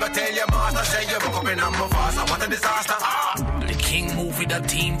 So run go tell your master, say you book up in number faster. What a disaster. The king move with a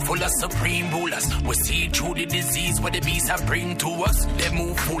team full of supreme rulers. We see through the disease what the beasts have bring to us. They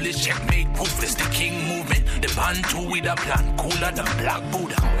move foolish, checkmate, proofless. The king movement, the bantu with a plan cooler than Black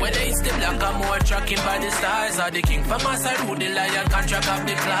Buddha. Whether it's the black or more tracking by the stars, or the king from my side who the lion can track up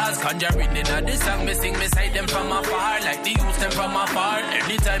the class. Conjuring in the song, me sing beside them from afar, like the youth them from afar.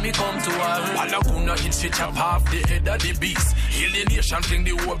 Anytime he come to war, Walakuna hit switch up half the head of the beast. Heal the nation, fling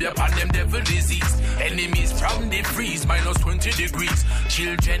the hope upon them devil disease. Enemies from the freeze, minus 20 degrees.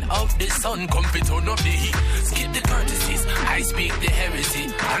 Children of the sun, come fit on up the heat. Skip the courtesies, I speak the heresy.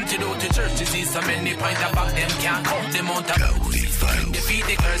 Antidote to church disease, so many point about them can't count them out of defeat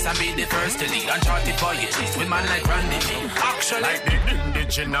the curse and be the first to lead uncharted voyages with man like Randy Lee. Actually, like the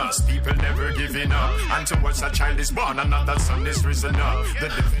indigenous people never giving up. And towards a child is born, another son is risen up.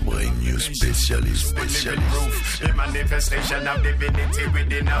 My new specialist. The manifestation of divinity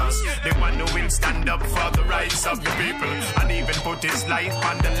within us. The one who will stand up for the rights of the people and even put his life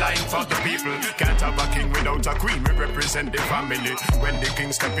on the line for the people. Can't have a king without a queen. We represent the family. When the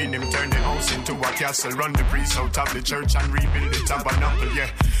king step in, him turn the house into a castle. Run the priest out of the church and rebuild the tabernacle. Yeah,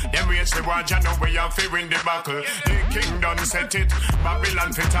 them raise the war, you know we are fearing the battle. The king done set it,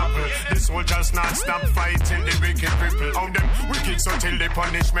 Babylon fit apple. The soldiers not stop fighting the wicked people. How them wicked so till the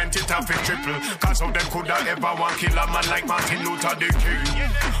punishment it have a triple. Cause how them coulda ever want kill a man like Martin Luther the king.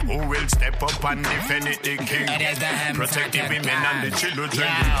 Who will step up and defend it the king? Protect the women and the children the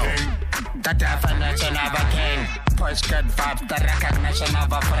king. The definition of a king. Push good vibes, the recognition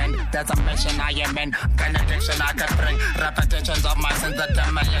of a friend. There's a mission I am in, benediction I could bring. Repetitions of my sins, the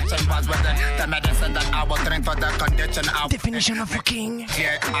demolition was within. The medicine that I will drink for the condition I definition of a king.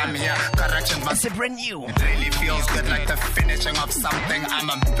 Yeah, I'm here, correction but it's a brand new. It really feels good like the finishing of something. I'm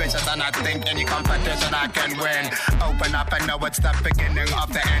ambitious and I think any competition I can win. Open up and know it's the beginning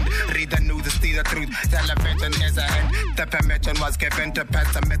of the end. Read the news, see the truth. Television is a end. The permission was given to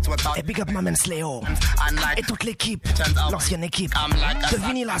pessimists without. Et big up Maman Sléo. Et toute l'équipe, l'ancienne équipe de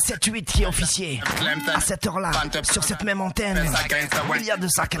vinyle à 7-8 qui est officier à cette heure-là, sur cette même antenne, il y a de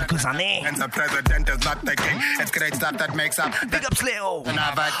ça quelques années. Big up Sléo.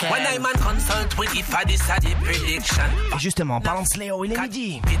 Et justement, parlant de Sléo, il est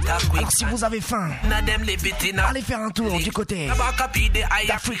midi. Alors si vous avez faim, allez faire un tour du côté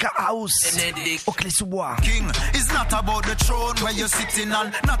d'Africa House au Clé-sous-Bois. King is not about the throne where you're sitting on,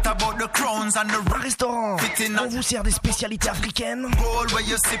 not about the crowns and the restaurant. On vous sert des spécialités africaines.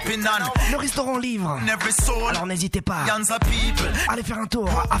 Le restaurant livre. Alors n'hésitez pas. Allez faire un tour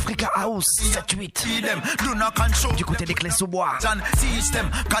à Africa House 7-8 du côté des Clés-sous-Bois. Teach them,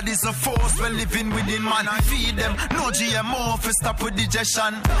 God is a force we're living within man. Feed them, no GMO for stop with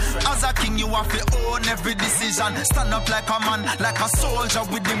digestion. As a king you have to own every decision. Stand up like a man, like a soldier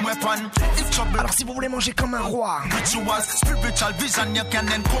with him weapon. Alors si vous voulez manger comme un roi, rituals, spiritual vision you can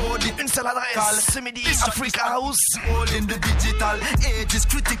encode it. Une seule adresse, ce midi, Africa House. All in the digital age is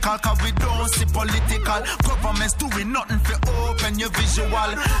critical, cause we don't see political. Governments doing nothing for open your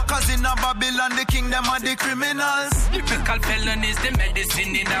visual. Cause in a Babylon the kingdom are the criminals. Typical felonies, the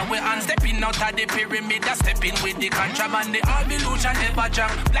medicine in our hands. Stepping out of the pyramid, stepping with the contraband. The army illusion never jam.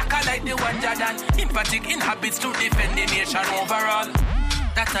 Blacker like the one Jordan. Empathic inhabits to defend the nation overall.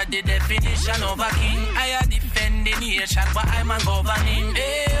 That's the definition of a king. I defend the nation, but I'm a governing.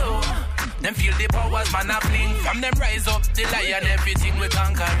 Ew. Them feel the powers man a fling. From them rise up the lion, everything we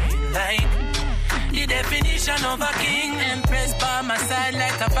conquering. Like the definition of a king. Empress by my side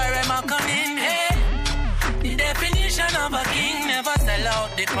like a parama coming. Hey. The definition of a king. Never sell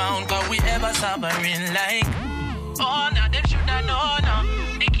out the crown, cause we ever sovereign. Like oh, now them shoulda known now.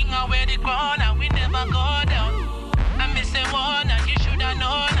 The king a wear the crown and we never go down. I miss a one and you shoulda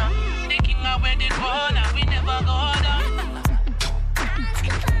known now. The king a wear the crown and we never go down.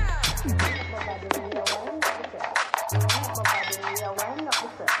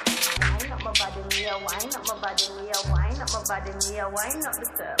 Wind up my body, me a wind up my body, me a wind up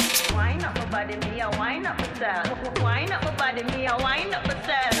myself. Wind up my body, me a wind up myself. Wind up my body, me a wind up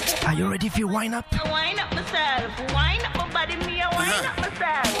myself. Are you ready for your wind up? Wind up myself. Wind up my body, me a wind up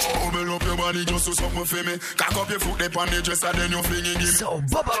myself. Bubble up your body just so something for me. Cock up your foot up on the dresser, then you flinging it. So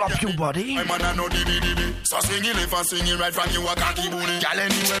bubble up your body. My man I know dibby. So swinging left and swinging right from you a cocky booty. Girl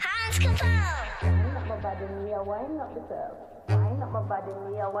anyway. Hands control. Wind up my body, me a wind up myself. Wine up my body,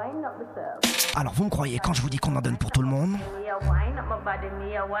 me a wine up myself. Alors vous me croyez quand je vous dis qu'on en donne pour tout le monde? Me a wine up my body,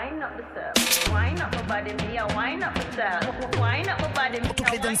 me a wine up myself. Wine up my body, me a wine up myself. Wine up my body, me a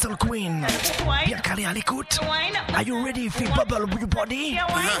Toutes les dancehall queens, bien calées à l'écoute. Are you ready? Feel bubble with your body?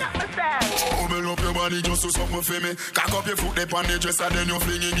 Bubble up your body just to something for me. Cock up your foot up on the dresser, then you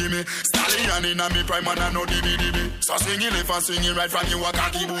fling it, give me. Stallion in a me prime and I know DB. So swing it left and swing it right from you a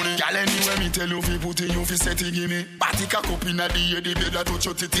cocky booty. Girl anywhere me tell you fi put it, you fi set it, give me. Party cock up in a the bed that touch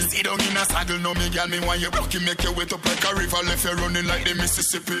your titty. Sit down in a saddle, no me girl, me want you block it, make you wet up like a river, left you running like the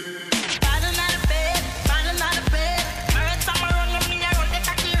Mississippi.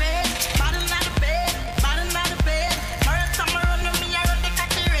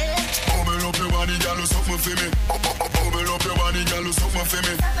 For me, bubble up your body, girl, do something for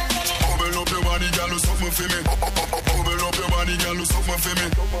me. Bubble up your body, girl, do something for me. Bubble up your body, girl, do something for me.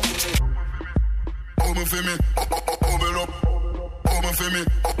 Bubble for me, bubble up for me.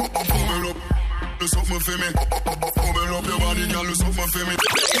 Bubble up, do something for me. Bubble up your body, girl, do something for me.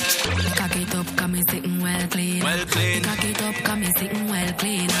 Cock it up, come me sitting well clean. Well clean. Cock it up, come me sitting well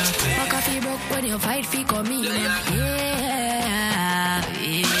clean. My coffee broke when you fight for come in. Yeah.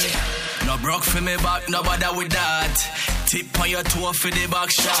 No broke for me back, no bother with that. Tip on your toe for the back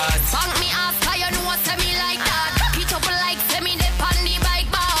shot. Funk me off, cause you know what me like that. Pick up like semi dip on the bike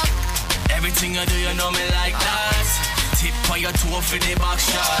back. Everything I do, you know me like that. Tip on your toe for the back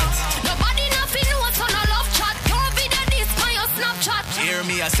shot. Nobody nothing knows on a love chat. Your video this on your Snapchat. Hear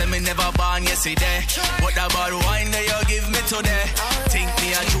me, I say me never born yesterday. What about wine that you give me today? Think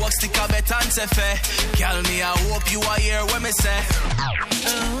me a joke, stick a bet and say fair. Girl, me I hope you are here when me say.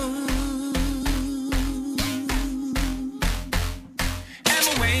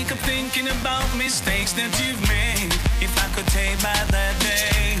 Wake up thinking about mistakes that you've made. If I could take back that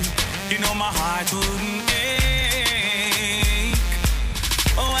day, you know my heart wouldn't ache.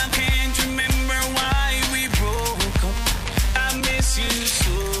 Oh, I can't remember why we broke up. I miss you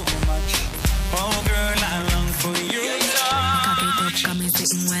so much. Oh, girl, I long for you. Cock it up, got me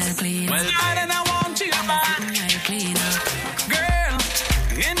sitting well clean. Well, and I want you back. Well clean. Girl,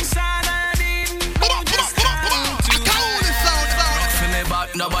 inside I didn't know just how to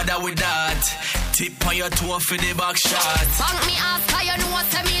No bother with that. Tip on your toe for the back shot. Funk me off, cause you know what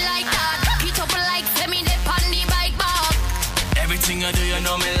me like that. Pick up like semi dip on the bike back. Everything I do, you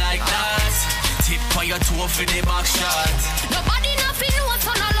know me like that. Tip on your toe for the back shot. Nobody nothing knows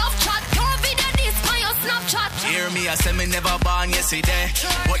on a love chat. Your video this on your Snapchat. Hear me, I say me never born yesterday.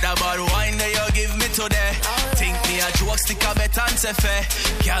 What about wine that you give me today? Think me a joke, stick a bet and say fair.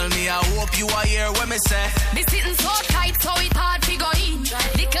 Girl, me I hope you are here when me say. Me sitting so tight, so it hard to go in.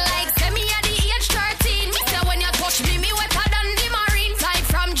 Little like semi at the age 13. Me say when you touch me, me wetter than the marine. Fly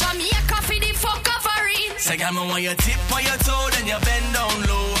from Jamaica for the fuck of a ring. Say, girl, me want you tip on your toe, then you bend down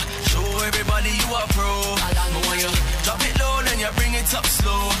low. Show everybody you are pro. Me want you drop it low, then you bring it up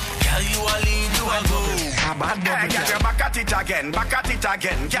slow. Girl, you a lead, you a go. Hey, girl, you back at it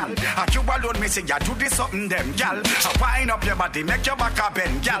again, girl. You alone, me say you do this something, them, girl. Wind up your body, make your back up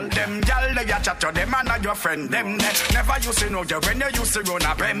bend, girl. Them, girl, they a chat to them and your friend, them. Never used to know you when you used to run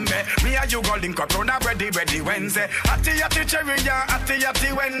a bembe. Me and you go link up on a ready Wednesday. Atty cherry, yeah,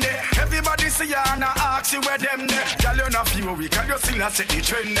 atty Wednesday. Everybody see you and I ask you where them there. Girl, you not few week and you still a set the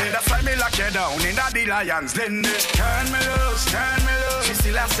trend. That's why me lock you down in the Lions Den. Turn me loose. She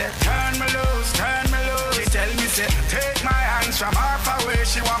still a set. Turn me loose. She tell me say, take my hands from half away.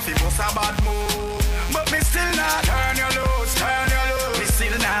 She want people bust a bad move, but me still not. Turn your loose. Me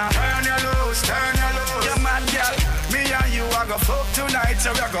still not. Turn your loose. You mad girl, me and you are go fuck tonight,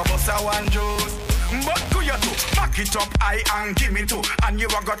 so we are go bust a one juice. But go you too, back it up, I and give me two. And you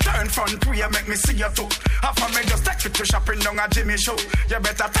are go turn front way, make me see you too. Half of me just take you to shopping down a Jimmy show. You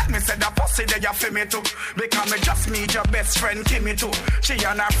better tell me say that pussy there you feel me too. Because me just meet your best friend Kimmy too. She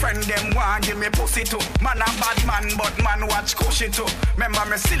and her friend them want give me pussy too. Man a bad man, but man watch cushy too. Remember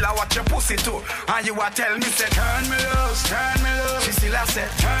me still a watch your pussy too. And you a tell me say turn me loose. She still a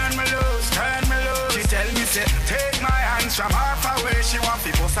say turn me loose. She tell me say take my hands from half away. She want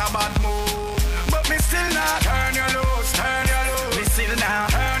fi bust a bad move, but me still not. Turn your loose. Me still not.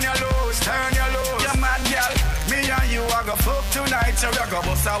 Turn your loose. You mad girl, me and you are go fuck tonight, so we are go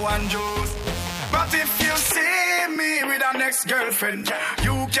bust a one juice. But if you see me with a next girlfriend,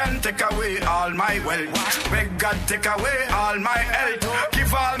 you can take away all my wealth. Make God take away all my health.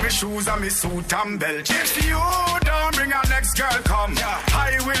 Give all my shoes and my suit and belt. If you don't bring a next girl come,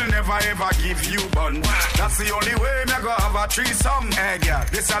 I will never ever give you bun. That's the only way me go have a threesome. Hey girl,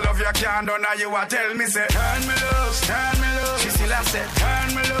 this I love you can't do now. You a tell me say turn me loose. She still a say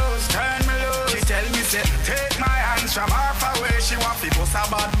turn me loose. She tell me say take my hands from half away. She bust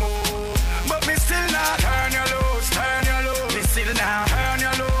a bad move. But me still not turn you loose, turn you loose. Me still not turn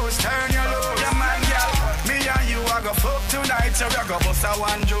you loose, turn you loose. Yeah man, girl, me and you I go fuck tonight, so we go bust a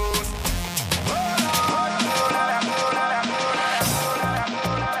one juice.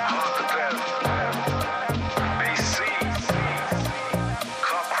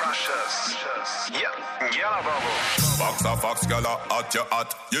 Fox gala at your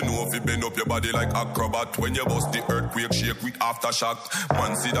hat. You know if you bend up your body like acrobat. When you bust the earthquake, shake with aftershock.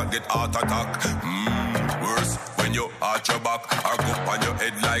 Man see that get heart attack. Worse when you arch your back or go on your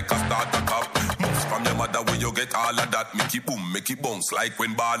head like a starter cap. Moves from your mother where you get all of that. Make it boom, make it bounce like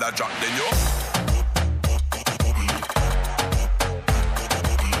when baller drop. Then you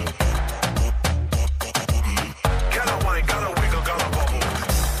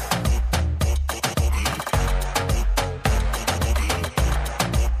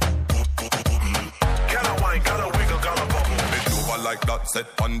like that, set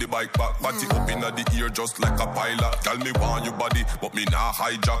on the bike back. Body up in the ear just like a pilot. Tell me want your body, but me nah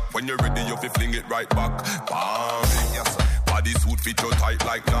hijack. When you're ready, you fi fling it right back. Bam, yes. Body suit fit you tight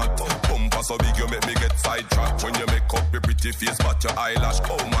like that. Bumper so big you make me get sidetracked. When you make up your pretty face but your eyelash.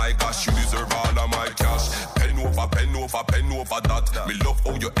 Oh my gosh, you deserve all of my cash. Pen over, pen over, pen over that. Me love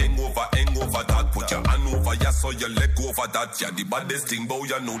how you hang over that. Put your hand over, yeah, so your leg over that. Yeah, the baddest thing, boy,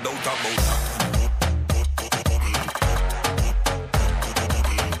 you no doubt about that.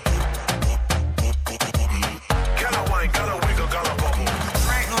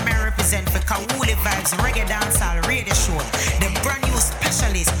 For Kawuli Vibes Reggae Dancehall Radio Show, the brand new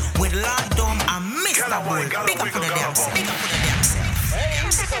specialist with Lord Dome and Mr. Bull. Big up for the damn self. Big up for the damn self.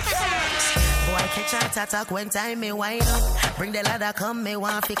 Boy, catch a attack when time me wind up. Bring the ladder, come, me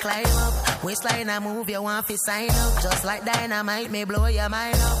want fi climb up. Waistline I move, you want fi sign up. Just like dynamite, me blow your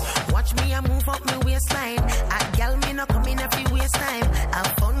mind up. Watch me, I move up me waistline. A gal, me no come in every waste time.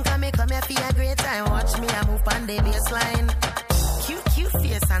 Have fun, come here for a great time. Watch me, I move on the baseline. Cute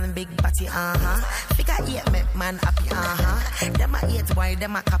face and big body, Figure 8 make man happy, Them a 8 boy,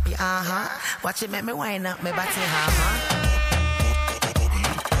 them a copy, Watch it make me wind up me body,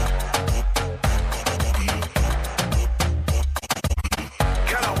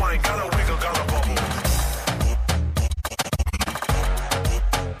 Gotta wine, gotta wiggle, gotta bubble.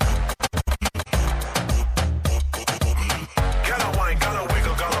 Gotta wine, gotta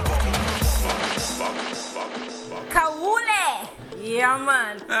wiggle, gotta bubble. Kawule! Yeah,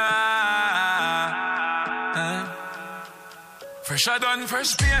 man. Fresh I done,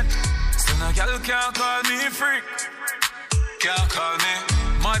 fresh paint. So no girl can't call me freak. Can't call me.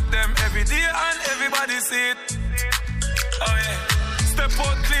 Mad them every day and everybody see it. Oh yeah. Step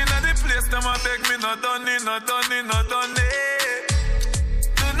out clean at the place. Them a beg me no done it, no done it, no done it.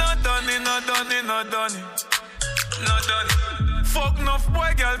 Do not done it, no done it, no done it. No done it. Fuck enough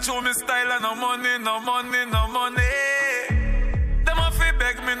boy girl show me style and no money, no money, no money. Them a fi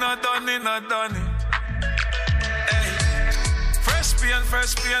beg me no done it, no done it. Hey, fresh paint,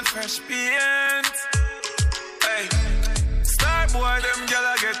 fresh paint, fresh paint. Hey, star boy them gyal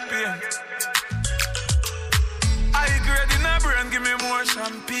a get paint. I grade in a brand, give me more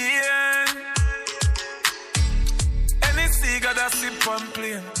champagne. Any cigar that sip on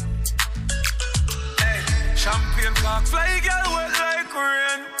plane. Hey, champagne clock fly girl wet like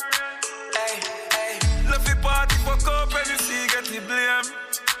rain. Hey, love the party fuck up any cigar the blame.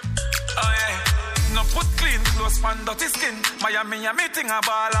 Oh yeah, no put clean clothes on dirty skin. Miami a meeting a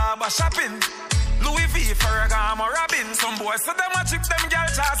ball a shopping. Louis V, Ferragamo, Robin. Some boys so them a chip them girl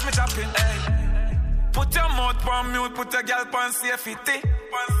charge me chopping. Hey. Put your mouth on mute, put your girl on safety.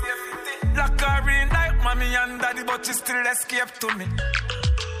 Lock her in like mommy and daddy, but she still escape to me.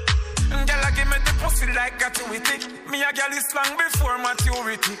 Girl, I give me the pussy like gratuity. Me a girl is long before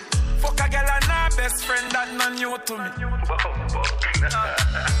maturity. Fuck a girl and her best friend that not new to me.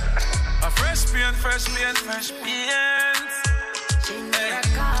 A fresh paint, fresh paint, fresh paint. Hey.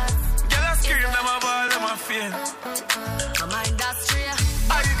 Girl, I scream, them a ball, them a faint. My industry.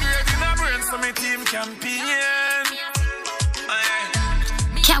 I grade in a brain so me team campaign.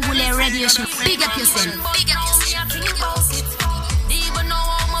 Kawule Radio Show. Big up yourself. Big up yourself. Even know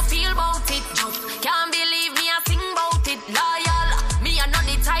how I feel about it. Can't believe me, I sing about it. Loyal. Me, I know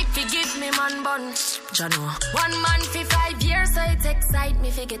the type to give me man bun. Jano. 1 month for 5 years, so it excite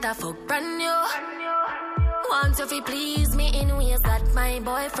me to get a fuck brand new. Want you to please me in ways that my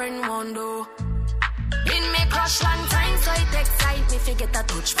boyfriend won't do. Been me crush long time, so it excite me to get a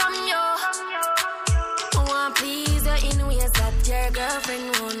touch from you. Want please you in ways that your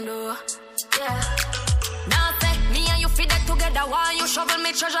girlfriend won't do. Yeah. Now say me and you fit that together. While you shovel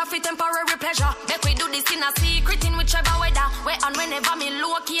me treasure for temporary pleasure. Make we do this in a secret in whichever weather. Where and whenever me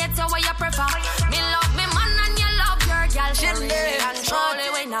locate you, where you prefer. Me love me man and you love your girl. She control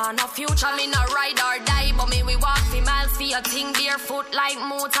it when on no future. Me no ride or die, but me we walk for miles for your thing barefoot like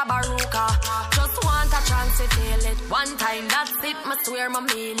Mota Baruka. Just want a chance to feel it. One time, that's it, me swear me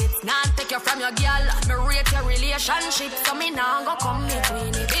mean it. Not take you from your girl, me rate your relationship. So me nah go come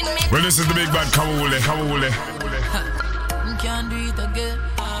between it. Well, this is the big bad Kawule. Can't do it again.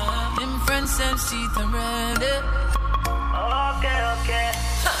 Them friends them see it and ready. Okay.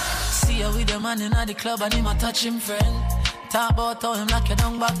 See you with the man in the club and him a touch him friend. Talk about how him lock you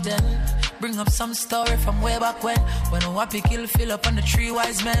down back then. Bring up some story from way back when a Wappy kill fill up on the 3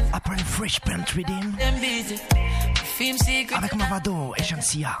 wise men. Après une fresh pent rhythm. Them beat it. Film secret. Avec Mavado et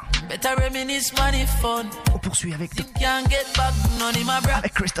Shansia. Better reminisce money fun. On poursuit avec Can't get back none in my bra.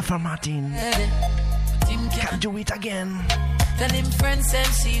 Avec Christopher Martin. Can't do it again. Tell him friends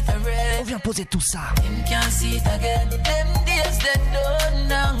them see it already. On vient poser tout ça. Him can't see it again. Them days that don't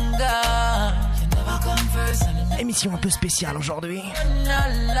longer. You never come first. Émission un peu spéciale aujourd'hui.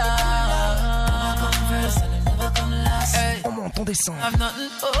 On monte, on descend.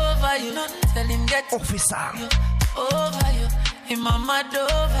 On fait ça. Over you, him a mad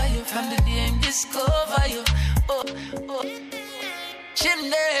over you. From the day him discover you.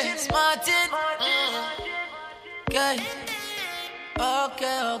 Chimney, Martin. Okay.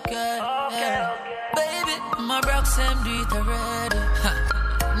 Yeah. Baby, my brox them do it already.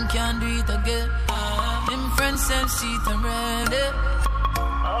 Can't do it again. Them friends them see it already.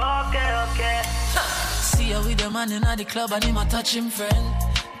 Okay. See you with the man in the club and him a touch him friend.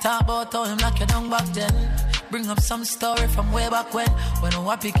 Talk about how him lock you down back then. Bring up some story from way back when a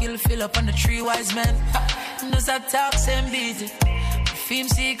Wappy kill fill up on the 3 wise men. Knows that talk same beat it. Film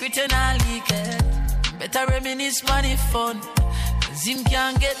secret and I leak it. Better reminisce money fun. Cause him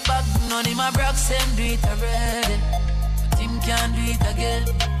can't get back none of my brox him do it already. But him can't do it again.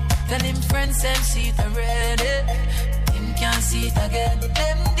 Tell him friends them see it already. Him can't see it again.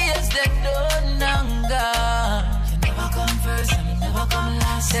 Them days that don't longer. You never come first and you never come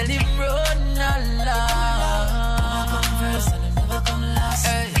last. Tell him run Allah. Never come first and you never come last.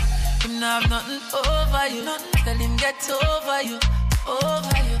 Hey, him not have nothing over you. Tell him get over you.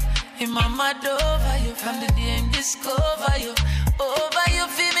 Him a mad over you. From the day him discover you. Over you,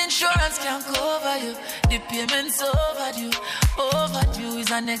 film insurance can't cover you. The payments overdue. Overdue is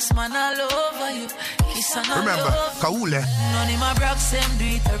an next man all over you. Kiss and remember, Kaule. None of my brox them do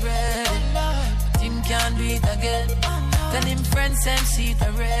it already. But him can't do it again. Tell him friends them see it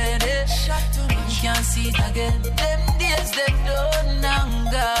already. Him can't see it again. Them days they don't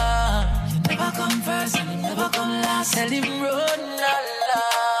longer. You never come first and you never come last. Tell him run Allah.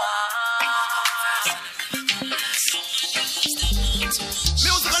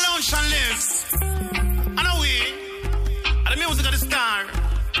 And live. And away, and the music of the star.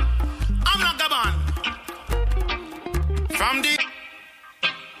 I'm not Gabon. From the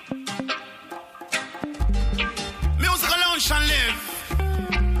music alone shall live.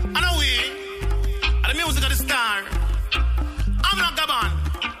 And away, and the music of the star. I'm not Gabon.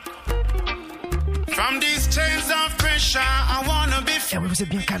 From these chains of pressure, I wanna be free. Et oui, vous êtes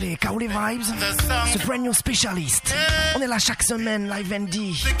bien calés, Kaouli Vibes, ce brand new spécialiste. On est là chaque semaine, live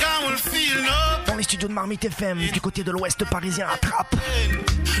ND, dans les studios de Marmite FM, du côté de l'ouest parisien à Trappes.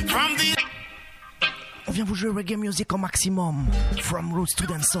 On vient vous jouer reggae music au maximum, from roots to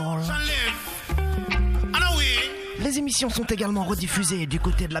dancehall. Les émissions sont également rediffusées du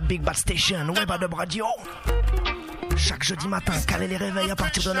côté de la Big Bad Station, Web Adub Radio. Chaque jeudi matin, calez les réveils à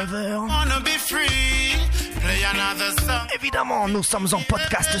partir de 9h. Évidemment, nous sommes en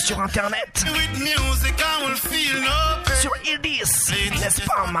podcast sur internet. Sur Ildis, n'est-ce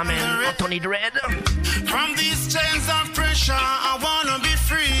pas, ma man, Anthony Dread? From these chains of pressure, I wanna be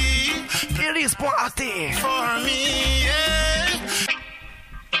free. Ildis.at. For me, yeah.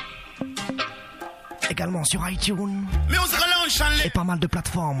 Également sur iTunes. Et pas mal de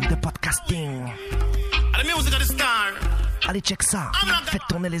plateformes de podcasting. Allez, check ça. Faites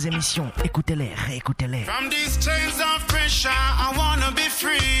tourner les émissions. Écoutez-les, réécoutez-les.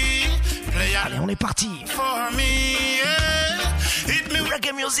 Allez, on est parti.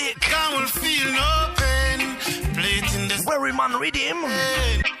 Reggae music. Worryman Rhythm.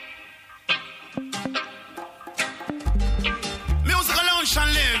 Music alone shall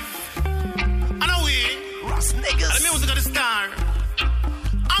live. And away. Ross niggas. The music of the star.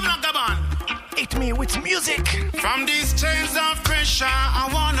 I'm not Gabon. Hit me with music. From these chains of pressure, I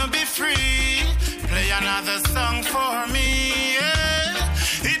wanna be free. Play another song for me, yeah.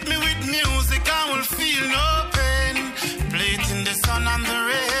 Hit me with music, I will feel no pain. Play it in the sun and the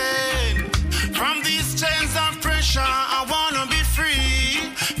rain. From these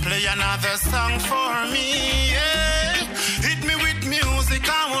song for me. Yeah. Hit me with music,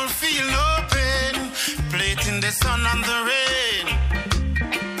 I won't feel no pain. Play it in the sun and the rain.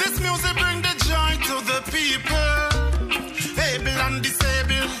 This music bring the joy to the people. Able and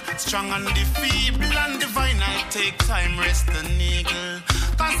disabled, strong and the feeble and divine. I'll take time, rest the eagle.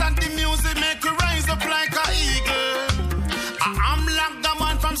 Cause the music make you rise up like a eagle. I'm like the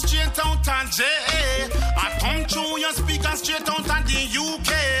man from straight out of J.A. I come through your speakers straight out of the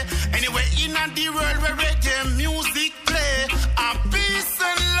UK. Anyway, in the world where reggae music play, a peace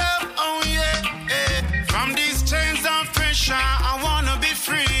and love, oh yeah, yeah. From these chains of pressure, I wanna be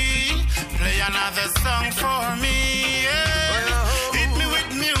free. Play another song for me, yeah. Hit me with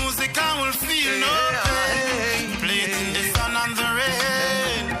music, I will feel no pain. Play it in the sun and the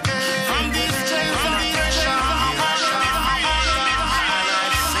rain. From these chains of pressure,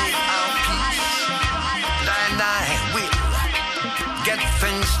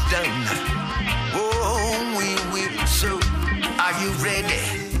 things done. Oh, we will. So, are you ready?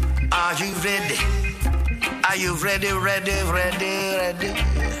 Are you ready? Are you ready, ready, ready, ready?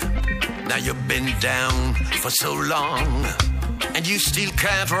 Now you've been down for so long, and you still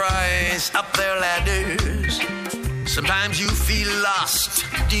can't rise up their ladders. Sometimes you feel lost,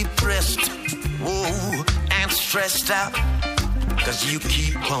 depressed, oh, and stressed out, 'cause you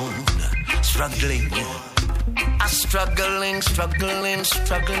keep on struggling. Struggling,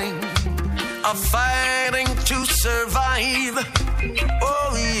 fighting to survive.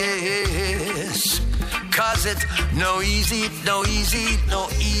 Oh yes, 'cause it's no easy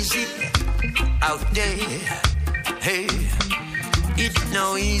out there. Hey, it's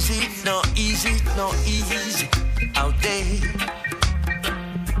no easy out there.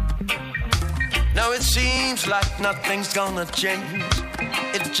 Now it seems like nothing's gonna change.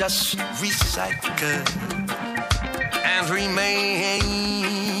 It just recycles and remain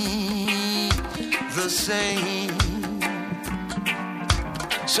the same.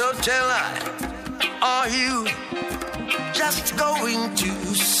 So tell I, are you just going to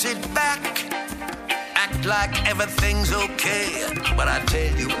sit back, act like everything's okay? But I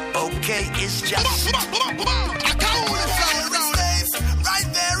tell you, okay is just right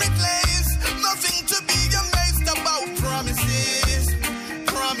there it lays. Nothing to be amazed about.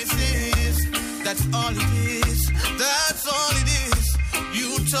 Promises, that's all it is. That's all it is. You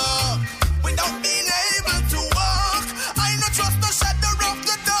talk without being able to walk. I no trust no shadow of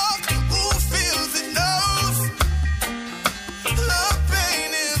the dark. Who feels it knows. The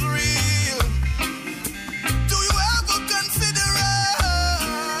pain is real. Do you ever consider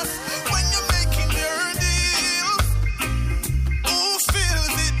us when you're making your deals? Who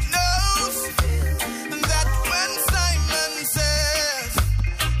feels it knows that when Simon says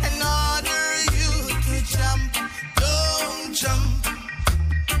in order you to jump, don't jump.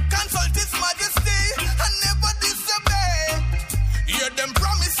 Consult His Majesty and never disobey. Hear them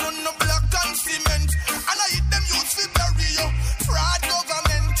promise on no block and cement, and I hit them use for bury you. Fraud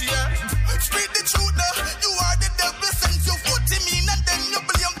government, yeah. Speak the truth now. You are the devil sent. You put him in and then you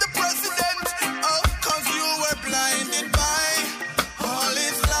blame the president. Oh, 'cause you were blinded by all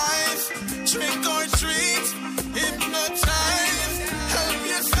his lies. Trick or treat, hypnotize. Help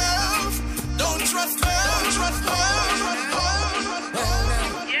yourself. Don't trust her.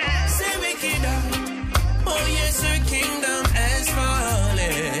 Say wicked up. Oh yes, your kingdom has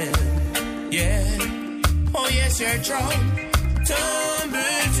fallen. Yeah. Oh yes, your throne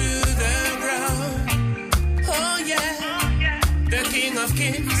tumble to the ground. Oh yeah. The King of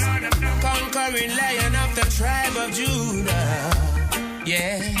Kings, conquering Lion of the tribe of Judah.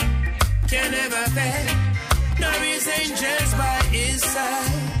 Yeah. Can never fail. Nor his angels by his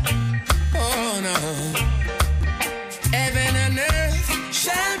side. Oh no. Heaven and earth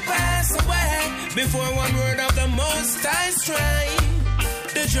shall pass away before one word of the Most High strike.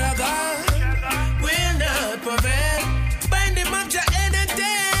 The dragon will not prevail. Bind him up to end of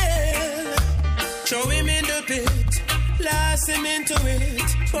death. Throw him in the pit, last him into it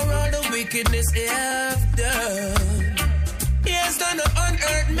for all the wickedness he have done. He has done on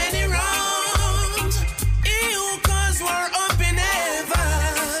earth many wrongs. He who caused war up in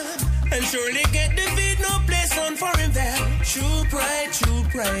heaven, and surely get defeat, no place on for him there. True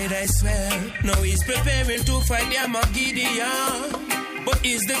pride, I swear. Now he's preparing to fight the Armageddon, but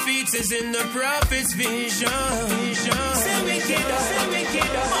his defeat is in the prophet's vision. Say wicked up.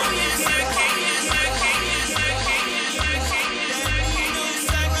 Oh yes, your king, yes, your king, yes, your king, yes, your king, yes,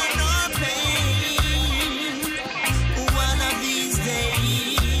 your king. One of these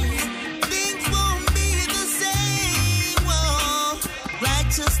days, things won't be the same. Oh,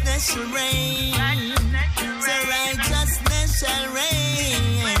 righteousness shall reign. So righteousness shall reign.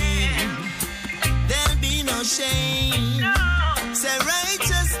 no shame. Say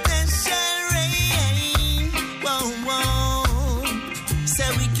righteousness shall reign. Whoa, whoa. Say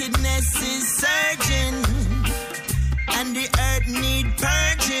wickedness is surging, and the earth need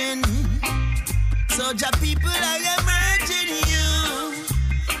purging. So Jah people, I am urging you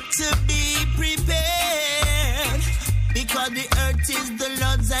to be prepared, because the earth is the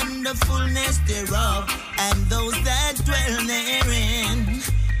Lord's and the fullness thereof, and those that dwell therein.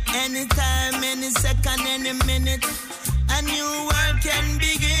 Anytime, any second, any minute, a new world can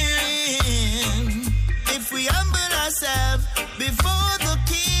begin. If we humble ourselves before the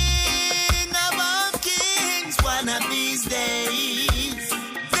King of all kings, one of these days,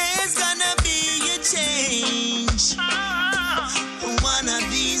 there's gonna be a change. One of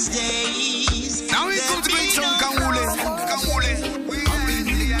these days. Now we come to bring some Kangule. I'm being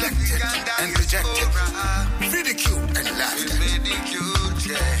neglected and rejected, ridiculed and laughed at.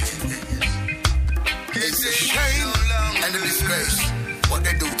 It's a shame and a disgrace what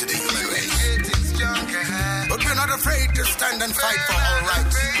they do to the human race. But we're not afraid to stand and fight for our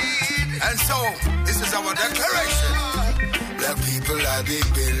rights. And so, this is our declaration. Black people are the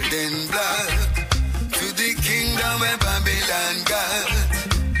building block to the kingdom where Babylon got.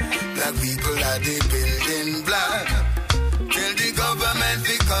 Black people are the building block. Tell the government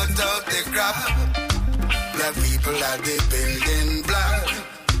we cut out the crap. Black people are the building block.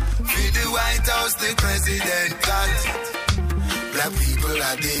 Feed the White House, the president got. Black people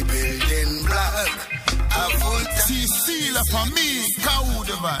are the building block. See, seal up on me,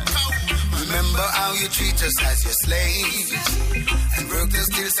 Kaudavan. Remember how you treat us as your slaves, and broke to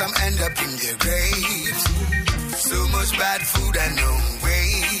still some end up in their graves. So much bad food and no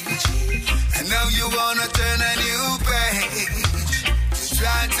wage, and now you wanna turn a new page. You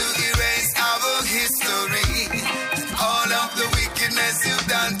try to erase our history and all of the wickedness you've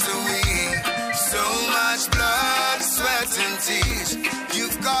done to me. So much blood, sweat and tears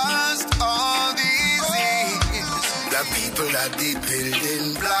you've caused all these years. The people are the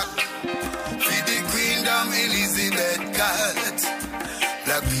building block for the Queendom Elizabeth got.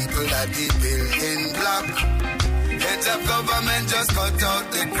 Black people are the building block. Heads of government just cut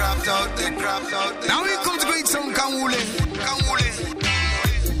out the crap, out the crap, out the now we come to greet some Kangule.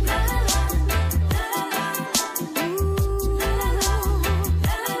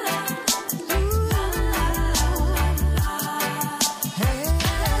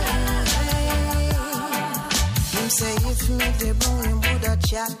 Say if me the bone him woulda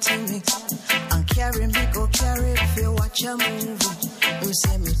chat to me and carry me go carry if you watch a movie. Him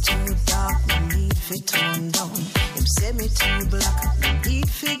say me too dark, me need fi turn down. Him say me too black, me need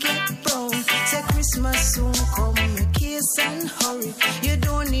fi get brown. Say Christmas soon come, me kiss and hurry. You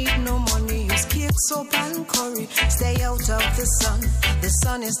don't need no money, use cake, soap and curry. Stay out of the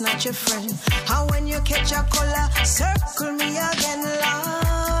sun is not your friend. How when you catch a color, circle me again,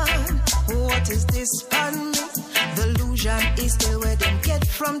 Lord. What is this pardon me? The illusion is still where them get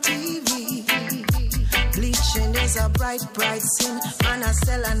from TV. Bleaching is a bright, bright sin. Man, I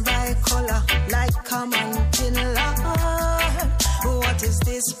sell and buy color like common tin, Lord. What is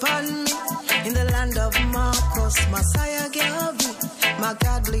this pardon me? In the land of Marcus, Messiah gave me. My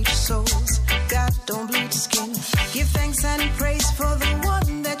God bleach souls, God don't bleach skin. Give thanks and praise for the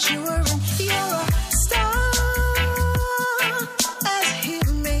one that you are in. You're a star as He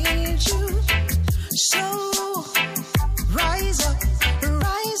made you. So rise up,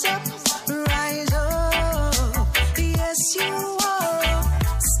 rise up, rise up. Yes, you are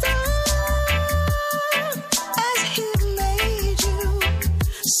a star as He made you.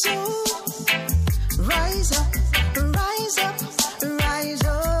 So rise up, rise up, rise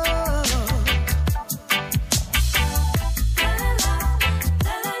up.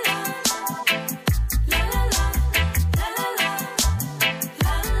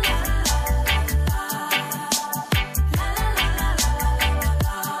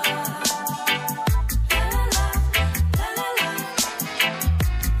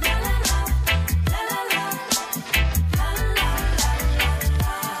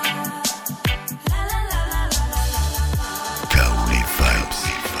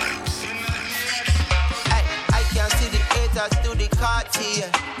 To the Cartier.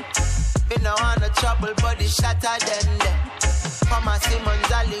 We no want no trouble, but the shatter them there. Come and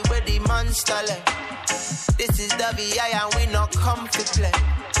Simmons Alley with the monster lay. This is the VI and we no come to play.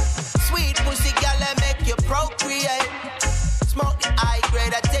 Sweet pussy gal make you procreate. Smoke the high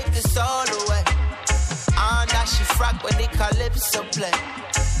grade, I take the soul away. And that she frack when the calypso play.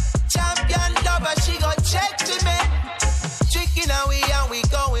 Champion lover, she go check to me. Tricking away and we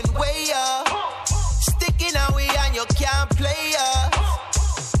going way up. Sticking away and you can't play up.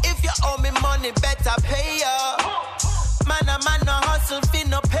 If you owe me money, bet better pay ya. Man, no hustle, fi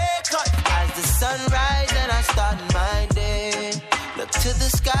no pay cut. As the sun rise and I start my day, look to the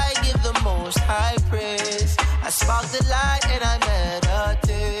sky, give the most high praise. I spark the light and I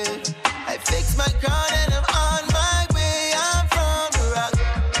meditate. I fix my crown and I'm on my way. I'm from the rock,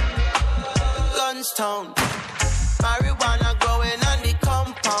 Gunstown. Marijuana growing on the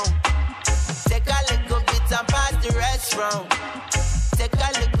compound. Take a little bit and pass the rest round. Take a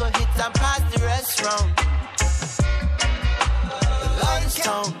little hit and pass the rest round.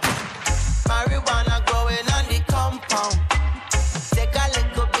 Gunstown. Marijuana growing on the compound. Take a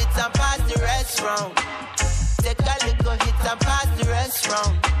little bit and pass the rest round. Take a little hit and pass the rest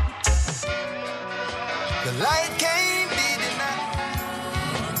round. The light can't be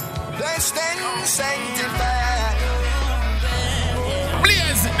denied. Blessed and sanctified.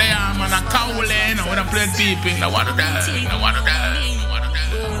 Blaze it there, man. A cowling. I wanna play deep in. I wanna die. I wanna die.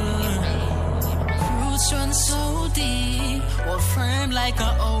 Roots run so deep, or firm like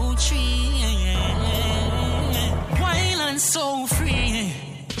an old tree. Wild and so free.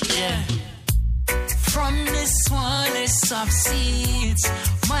 Yeah. From this smallest of seeds,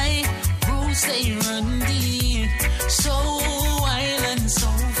 my roots they run deep. So wild and so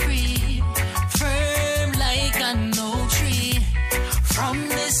free, firm like an old tree. From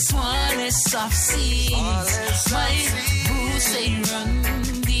this smallest of seeds, my roots they run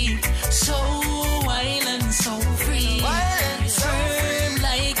deep. So wild and so free, firm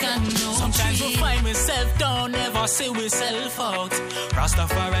like an old tree. Sometimes we find myself down, never say we self out.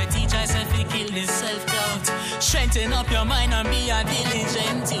 Rastafari teach us if we kill this self-doubt. Strengthen up your mind and be a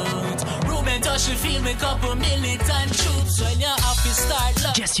diligent youth. Ruben touch the field, make up a militant troops. When you have to start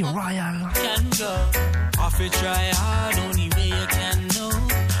love, Jesse Royal can go. Have to try hard, only way you can know.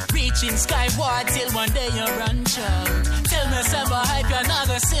 Reaching skyward till one day you run out. Tell me some hype, you're not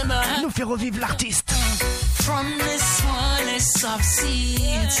gonna see my hand. Nous fait revivre l'artiste. From the smallest of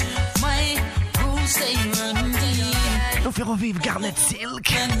seeds, my roots they run deep. Nous fait revivre Garnet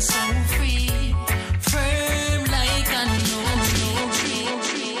Silk. And so free, firm like an old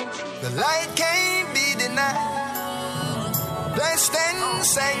tree. The light can't be denied. Blessed and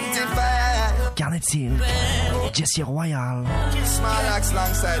sanctified. Garnet Silk. Jesse Royal. Small axe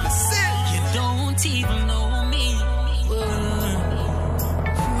alongside the silk. You don't even know me.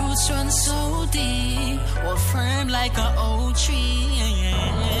 Roots run so deep, or firm like an old tree.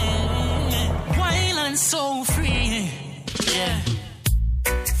 Wild and so free. Yeah.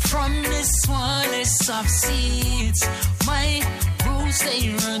 From the smallest of seeds, my roots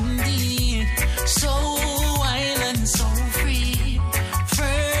they run deep. So wild and so free,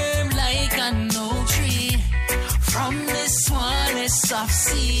 firm like an old tree. From the smallest of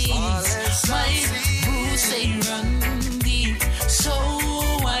seeds, my roots they run deep. So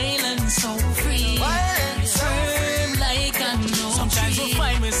wild and so free, firm like an old tree. Sometimes we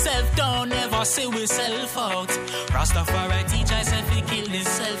find myself down, never say we self out. Rastafari teach us if we kill this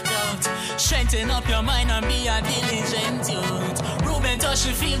self-doubt. Strengthen up your mind and be a diligent youth. Ruben touch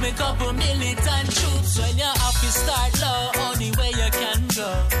the field, make up a militant troops. When you have to start low, only way you can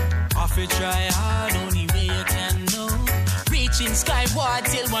go. Have to try hard, only way you can know. Reaching skyward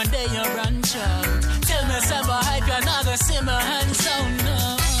till one day you run out. Tell me some hype, you're not gonna see my hands down,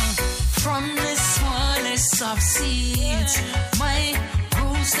 no. From the smallest of seeds, my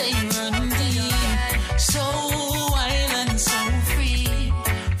roots they run deep. So wild and so free,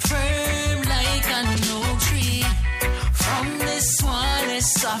 firm like an old tree. From the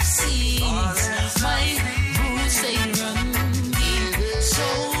smallest of seeds, my roots they run deep. So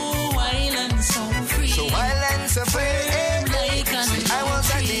wild and so free, so wild and so free. Like an I was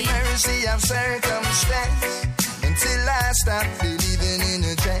at the mercy of circumstance until I stopped believing in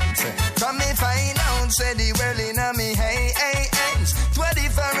a chance. From me find out, said the world in me, hey, hands. 2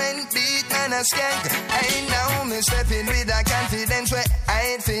 different beat man a skank. I now me stepping with a confidence where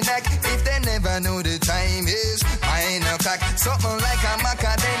I ain't feel like if they never know the time is 9 o'clock. Something like a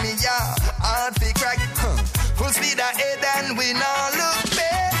macadamia, hard fi crack. Full speed ahead and we now look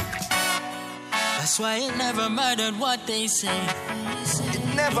back. That's why it never mattered what they say.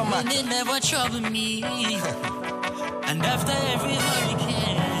 It never mattered. And it never troubled me. And after every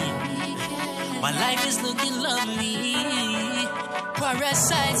hurricane, my life is looking lovely.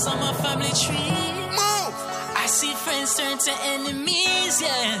 Parasites on my family tree. Move! I see friends turn to enemies,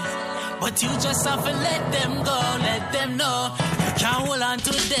 yeah. But you just have to let them go, let them know you can't hold on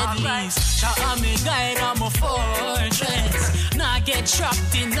to deadlies. I'm a guide, I'm a fortress. Now I get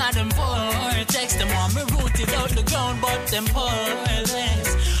trapped in them vortex. Them want me rooted out the ground, but them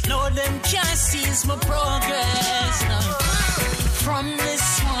powerless. No, them can't seize my progress. No. From the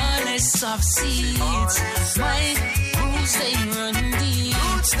smallest of half seats. My roots they run deep,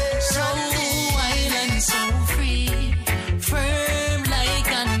 so wild and so free, firm like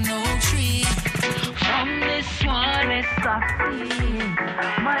an oak tree. From the smallest of seeds,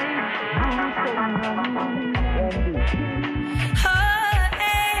 my roots they run deep. Oh,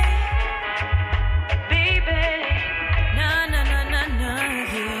 hey, baby, no, no, no, no, no,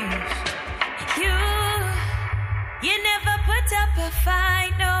 you never put up a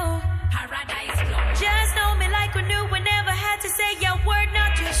fight, no. Paradise Club. Just know me like we knew we never had to say your word,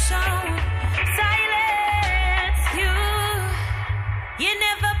 not your song. Silence, you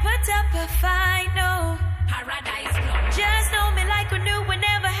never put up a fight, no. Paradise Club. Just know me like we knew we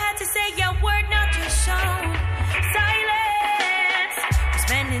never had to say your word, not your song. Silence, we're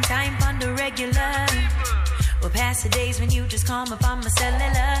spending time on the regular. We'll pass the days when you just call me on my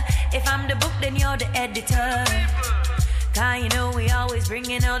cellular. If I'm the book, then you're the editor. God, you know we always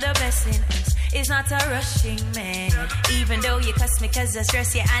bringing all the best in us. It's not a rushing, man. Even though you cuss me cause I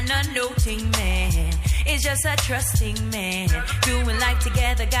stress you, I'm not noting, man. It's just a trusting, man. Doing life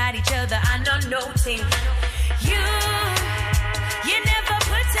together, got each other, I'm not noting. You never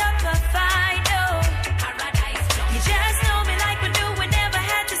put up a fight, no. You just know me like we knew we never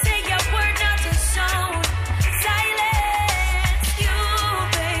had to say your word, not a song. Silence, you,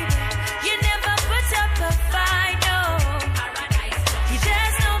 baby. You never put up a fight, no. You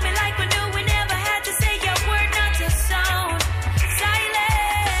just know me like we knew we never had to say your word, not a song.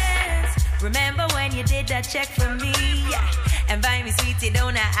 Silence. Remember when you did that check for me, yeah, and buy me sweetie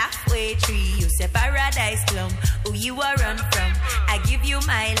down a halfway tree. You said Paradise Plum, who you are run from. I give you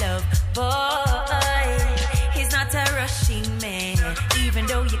my love, boy. He's not a rushing man. Even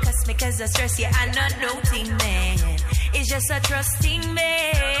though you cuss me cause I stress you, I'm not noting, man. It's just a trusting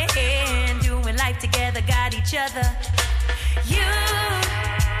man. Doing life together, got each other. You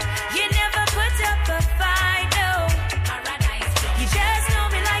never put up a fight, no. You just know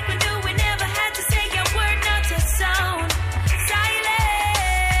me like we knew we never had to say your word, not a sound.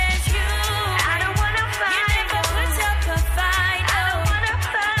 Silence, I don't wanna fight. You never put up a fight, no. I don't wanna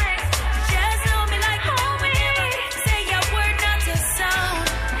fight. You just know me like we knew we never had to say your word, not a sound.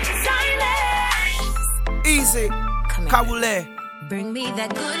 Silence. Easy, Kawule. Bring me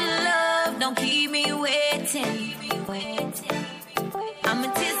that good love, don't keep me waiting. I'm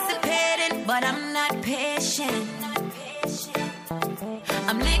anticipating, but I'm not patient.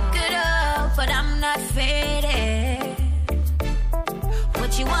 I'm liquored up, but I'm not faded.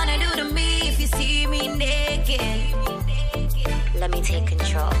 What you wanna do to me if you see me naked? Let me take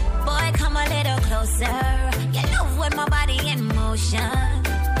control. Boy, come a little closer. You love when my body in motion.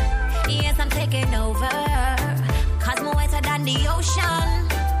 Yes, I'm taking over. Cause I'm wetter than the ocean.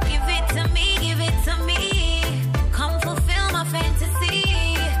 Give it to me, give it to me. Come fulfill my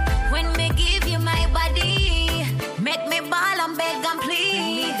fantasy. When me give you my body, make me ball and beg and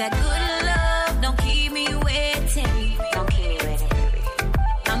plead. That good love, don't keep me waiting. Don't keep me waiting.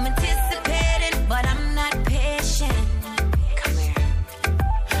 I'm anticipating, but I'm not patient. Come here.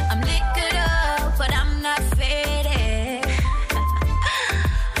 I'm liquored up, but I'm not faded.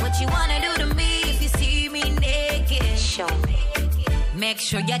 What you wanna do to me if you see me naked? Show me. Make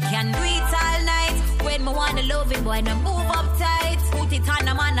sure you can do it all night. When me wanna love it, boy, no move up tight. Put it on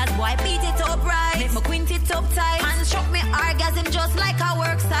the manners, boy, beat it up right. Make me quint it up tight. And shock me orgasm just like a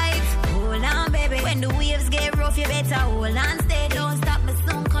work site. Hold on, baby. When the waves get rough, you better hold on steady. Don't stop me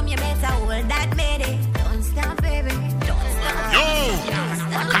soon, come, you better hold that baby. Don't stop, baby. Don't stop. Yo!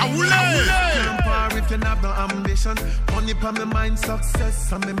 Can't if you have no ambition. Money pa my mind,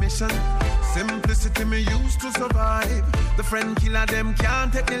 success on my mission. Simplicity me used to survive. The friend killer them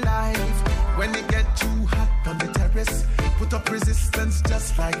can't take the life. When it get too hot on the terrace, put up resistance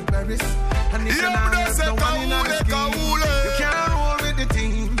just like berries. And if you not have no one in the scheme, you can't roll with the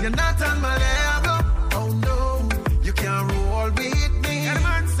team. You're not on my level. Oh no, you can't roll with me.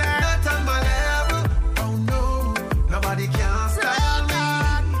 Not on my level. Oh no, nobody can style me.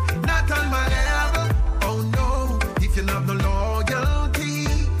 Not on my level. Oh no, if you have no loyalty.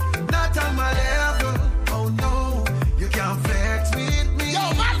 Not on my level. Oh no, you can't flex with me. Yo,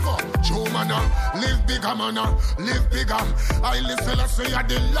 Malvo, Joe Manna, live bigger, manna, live bigger. I listen, I say you're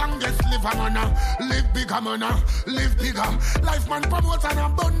the longest liver, manna, live bigger, manna, live bigger. Life man promotes and a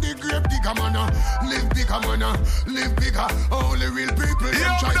bundy grave digger, manna, live bigger, manna, live bigger. Only real people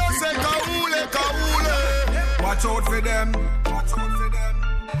them try to say Kawule, Kawule. Watch out for them. Watch out for them.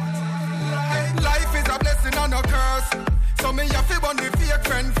 Life is a blessing and a curse. So me have to burn the fake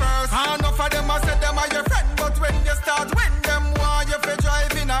friend first. And enough of them I said them are your friend, but when you start win them, why you fi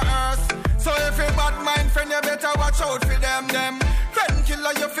drive in a hearse? So if you bad mind friend, you better watch out for them. Friend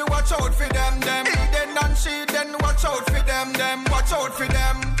killer, you fi watch out for them. Then and she, then watch out for them. Watch out for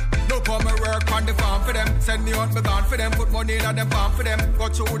them. Look how me work on the farm for them. Send me out me gone for them. Put money in them palm for them. Go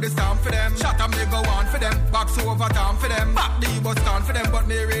through the storm for them. Shot and me go on for them. Box over town for them. Back the bus stand for them. But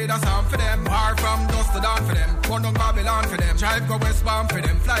me read a song for them. Far from dust to dawn for them. Run down Babylon for them. Drive go westbound for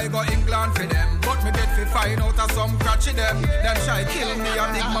them. Fly go England for them. But me get to find out of some crotchy them. Them try kill me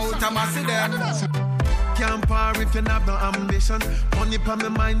and dig mouth and massy them. Can't par if you have no ambition. Money pa my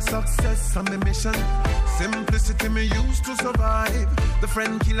mind, success and my mission. Simplicity me used to survive. The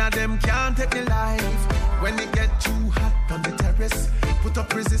friend killer them can't take the life. When it get too hot on the terrace, put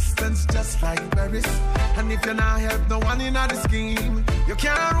up resistance just like berries. And if you're not help no one in the scheme, you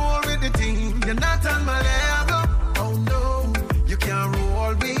can't roll with the team. You're not on my level. Oh no, you can't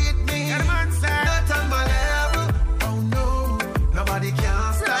roll with me. Not on my level. Oh no, nobody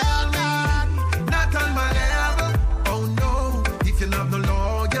can style me. Not on my level. Oh no, if you have no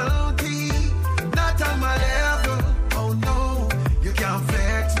loyalty. Not on my level. Oh no, you can't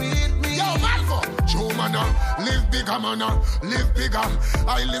flex with me. Yo, Malcolm, Joe Manna, live bigger, manna, live bigger.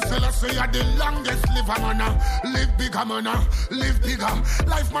 I live say you're the longest liver, manna. Live bigger, manna, live bigger.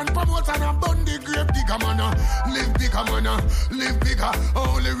 Life man promotes and a bundy grave digger, manna. Live bigger, manna, live bigger.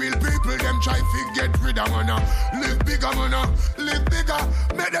 Only real people them try to get rid of, manna. Live bigger, manna, live bigger.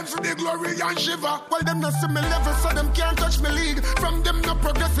 Make them see the glory and shiver. While them not see me level, so them can't touch me league. From them not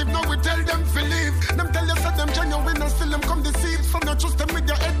progressive, now we tell them to leave. Them tell you so them genuine and still them come deceive. So not trust them with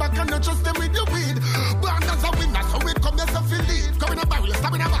your head back and not trust them with your weed. Born as a winner, so we come as a lead. Come in a barrel,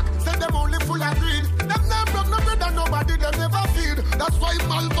 stab in a back. Say them only full of greed. Them never have no bread and nobody them never feed. That's why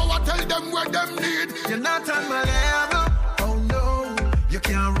Malvo tell them where them need. You're not on my level. Oh no, you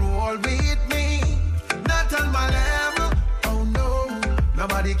can't roll with me. Not on my level. Oh no,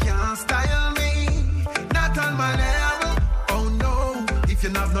 nobody can style me. Not on my level. Oh no, if you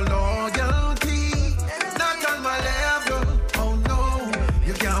have no loyalty. Not on my level. Oh no,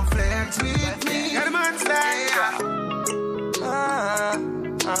 you can't flex with me. Yeah, the man say,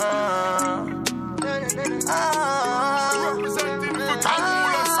 representing for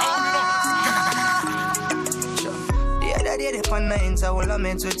The other day they found my ends, I will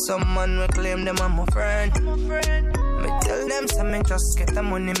meet with someone who claim them I'm my friend. Me tell them some just get the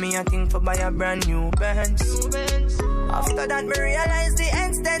money, me I think for buy a brand new Benz. After that me realize the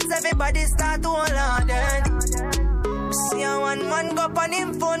instance, everybody start to hold on then. See a one man go on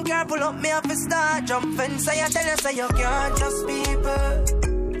him phone, car pull up me off a start jumping. So you tell you say you can't trust people.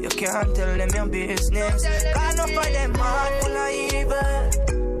 You can't tell them your business. Cause no for them heart full of evil.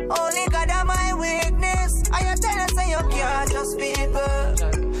 Only God are my weakness. And you tell us say you can't trust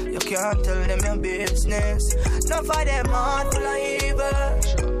people. You can't tell them your business. No for them heart full of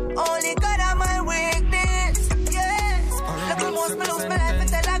evil. Only God are my weakness. Yes. Look almost me lose my life and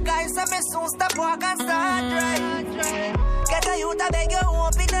tell a guy so me soon stop walk and start right. Get a youth I beg you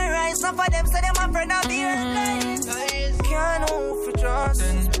open the rise. Some for them say them a friend of yours. Can't hope for trust.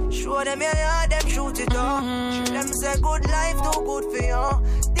 Show them your yard, them shoot it up. Them say good life, too good for you.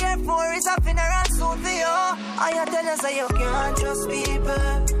 Therefore it's a funeral suit for you. And you tell us that you can't trust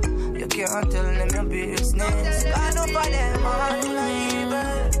people. You can't tell them your business. God no for them all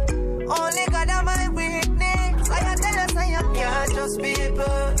evil. Only God are my weakness. And you tell us that you can't trust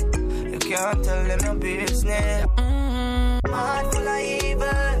people. You can't tell them your business. Heart full of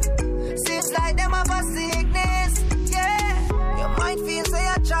evil. Seems like them have a sickness. Yeah. You might feel say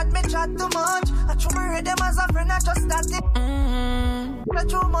I chat too much. I try to read them as a friend, I just start it. The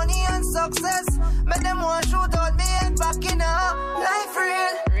true money and success. Make them want shoot out me head back in up. Life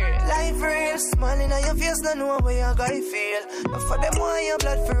real. Smiling on your face, no know where you gotta feel. But for them want your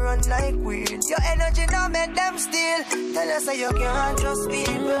blood for run like weed. Your energy now make them steal. Tell us that you can't trust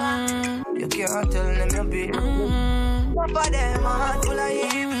people. You can't tell them your business. For them heart full of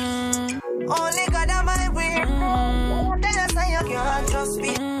evil. Only God am I weird. Tell us how you can't trust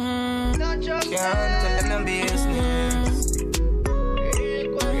me. Can't tell them your business.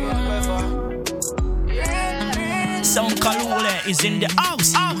 Some Kalule is in the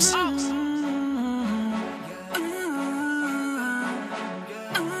house.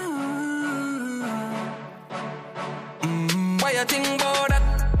 Why you think about that?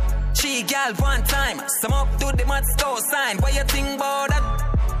 She gal one time. Some up to the mud store sign. Why you think about that?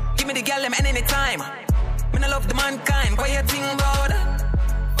 Give me the gal them any time. Man I love the mankind. Why you think about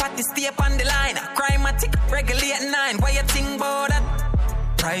that? Party stay up on the line. Crime a tick, regulate 9. Why you think about that?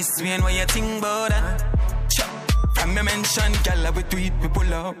 Price man, why you think about that? From me mention, gal we tweet, we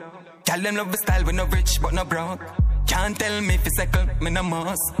pull up. Gal them love the style, we no rich but no broke. Can't tell me if it's cycle, me no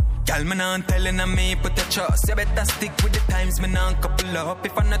must. Girl, me not telling on me, put your trust. You better stick with the times, me not couple up.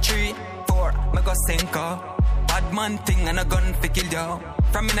 If I'm not 3, 4, me go sink up. Bad man thing and a gun fi kill you.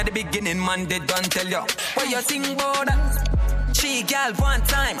 From in the beginning, man, they don't tell you. What you think about that? She gal one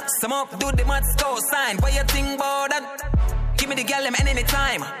time. Some up do the mad store sign. What you think about that? Give me the gal them any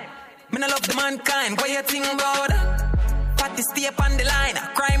time. Me no love the mankind. What you think about that? Party stay up on the line.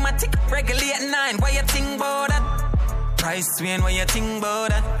 Crime-matic, regulate 9. What you think about that? Price swing, what you think about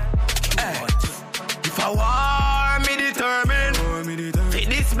that? If I war, me determined. Fit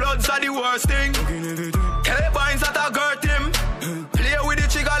this bloods are the worst thing. Carbines that are hurt him. Play with the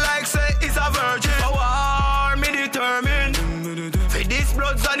trigger like say it's a virgin. If I war, me determined. Fit this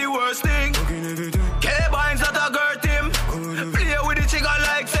bloods are the worst thing. Carbines that are hurt him. Play with the trigger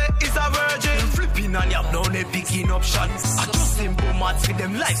like say it's a virgin. Flipping and yap down they picking up shots. I just simple maths with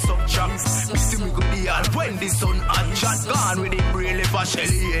them like subtracts. Missing me go the all when the sun hot shot. Gone with him really for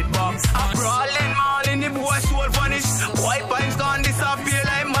Shelly head box. I'm brawling man in the boy soul vanish. White pines gone disappear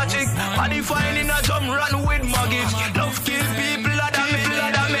like magic. And if I in a drum run with mortgage. Love kill people that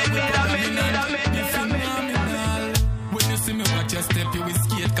when you see me watch your step you will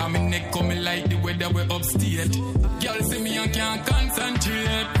skate. Cause me neck coming like the weather we upstate. Girl see me and can't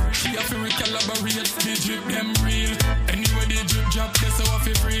concentrate. She have to recalibrate. The drip them real. Anyway the drip drop that's how I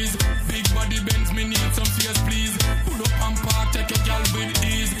feel freeze. Big body bends me need some face please. Pull up and park take your girl with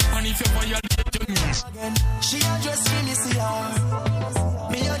ease. And if you violate your knees. She address me, me see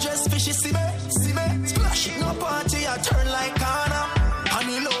her. Me address fishy, see me. Splash it, no party, I turn like Kana.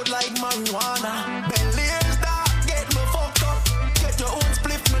 Honey load like marijuana. Belly is dark, get me fucked up. Get your own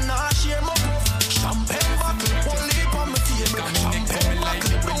split, me nah share my puff. Champagne bottle, only on my table. Champagne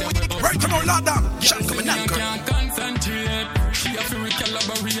bottle, right on London. Shall come in and can't concentrate. She have to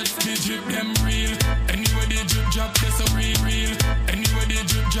recalibrate. The drip them real. Anyway the drip drop, that's a real. Anyway the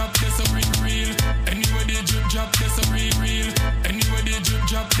drip drop, that's a real. Anyway the drip drop, that's a real. Anyway the drip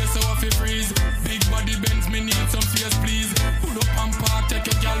drop, that's how I feel freeze. Big body bends, me need some face please. Pull up and park, take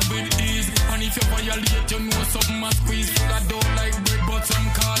your girl with ease. And if you violate, you know something must squeeze. Full of dough like bread, but some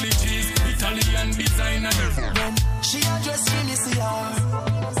call it cheese. Italian designer. When she address me see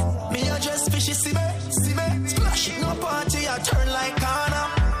her. Me address fishy, see me. Splash it, no party, I turn like Kana.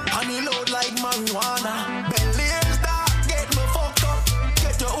 Honey load like marijuana. Belly is dark, get me fucked up.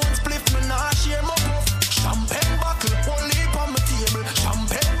 Get your own split, me nah share my puff. Champagne bottle, only on my table.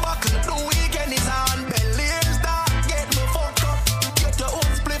 Champagne bottle, the weekend is on. Belly is dark, get me fucked up. Get your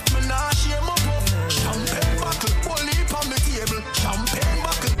own split, me nah share my puff. Champagne bottle, only on my table. Champagne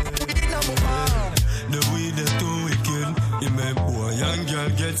bottle, we in my bar. The weed is too wicked. You make boy and girl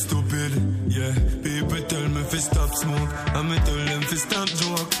get stupid. Yeah, people tell me fi stop smoke. And me tell them fi stop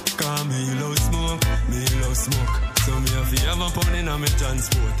joke. Cause me love smoke. So me have a pun in a me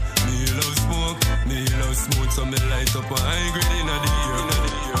transport. Me love smoke. So me light up a high grade in the air.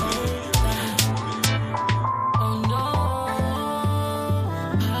 Oh no,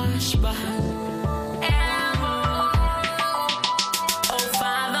 hush behind.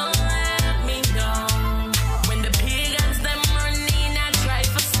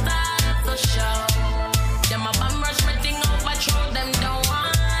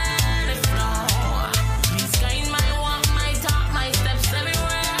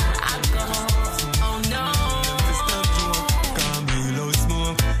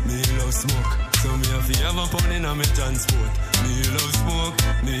 Me transport.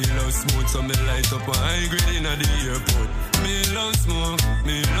 Me love smoke, so me light up a high grade in the airport. Me love smoke,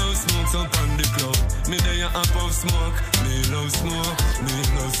 so on the cloud. Me there a puff smoke. Me love smoke.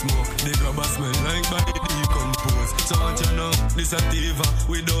 The grabber smell like body decompose. So what you know, this a diva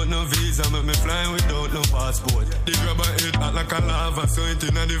without no visa. Make me fly without no passport. The grabber head hot like a lava, so it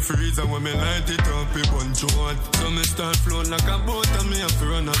inna the freezer. When me light it up, it bunch out. So me start float like a boat, and me have to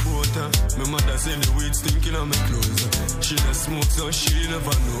run a boat. My mother say the weed stinking on my clothes. She a smoke, so she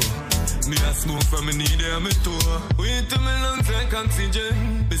never know. Me a smoke from me knee there, me toe. Wait till me lungs like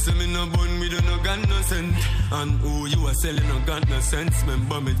oxygen. Listen me no bun, me do no got no sense. And who you a selling no got no sense.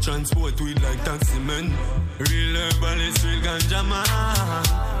 Remember me transport weed like taxi men. Real herbalist, real ganja man.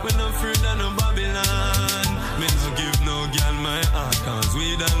 We no afraid of no Babylon. Me no give no girl my heart. Cause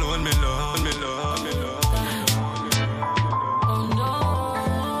weed alone me love. Oh no,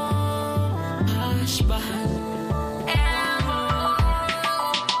 hush behind.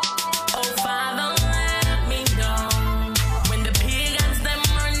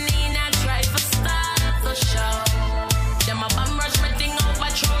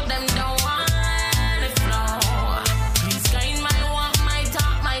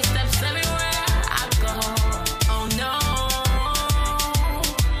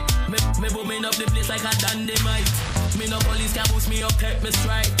 like a dynamite. Me no police can boost me up, take me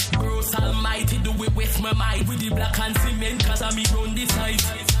strike. Bruce Almighty do it with my might. With the black and cement, cause I me run the site.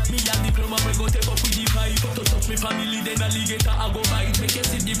 Me a diploma, we go take up with the pipe. To touch me family, then alligator I go bite. Make you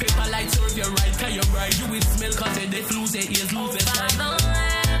see the paper light, serve your right, can you bright? You will smell cause they deaf, lose their ears, lose their sight. Don't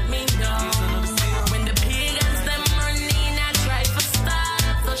let me know. When the pagans them running, I try to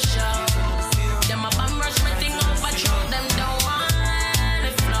start the show. Them a bomb rush me thing over, throw them down.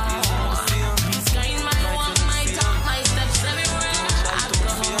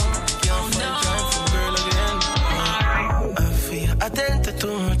 I tend to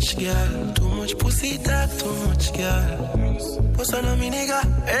too much, girl. Too much pussy talk, too much, girl. Puss on me, nigga.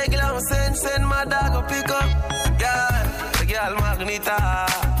 Hey, girl, I'm send my dog go pick up. Girl, the girl Magnita.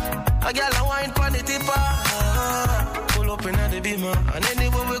 A girl a wine pon the tipper. Pull up in the beamer. And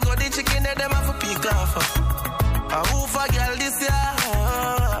anywhere we go, the chicken head them have to pick off. A hoof a girl this year.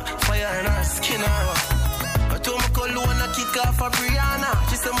 Fire in her skin, I told me call wanna kick off a Brianna.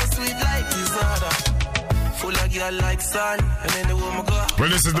 She said my sweet like Izada. Full of girl like sun, and then the woman go. Well,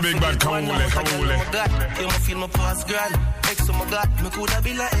 this is the big bad Kawule. You me feel my past grand. Ex oh my God, me coulda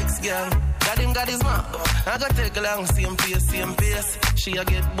be like ex girl. God him got his man. I got take along, same pace. She a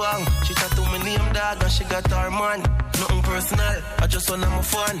get bang. She tattoo my name dog, and she got her man. Nothing personal, I just wanna have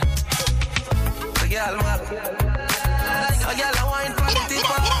fun. The girl man. A girl a wine for the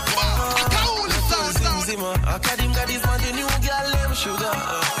tipper. I got him got his man, the new girl name Sugar.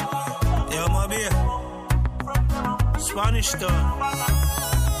 Yo, my beer. Spanish town.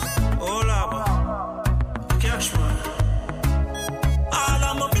 Hola, cash man. All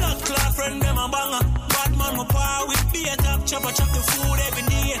of my blood clot friend, them a banger. Bad man, my power with beer top chopper, chop the food every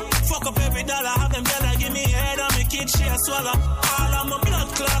day. Fuck up every dollar, have them dollar, give me head and me kid share swallow. All of my blood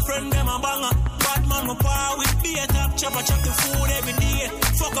clot friend, them a banger. Bad man, my power with beer top chopper, chop the food every day.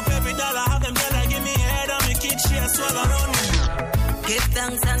 Fuck up every dollar, have them dollar, give me head and me kid share swallow. Give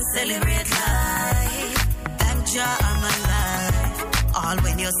thanks and celebrate life. Jah, I'm alive. All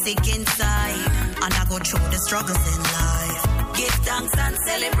when you're sick inside, and I go through the struggles in life. Give thanks and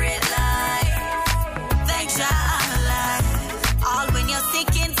celebrate life. Thank Jah, I'm alive. All when you're sick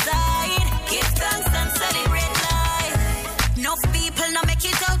inside, give thanks and celebrate life. Enough people not make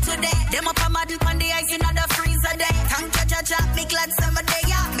it out today. Them up a madden pon the ice in the freezer day. Thank Jah, Jah, me glad some day,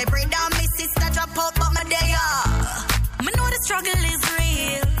 yeah. Me break down me sister drop out, but my day, yeah. Me know the struggle is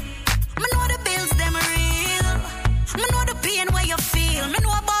real. Me know the bills them real. Me know the pain where you feel. Me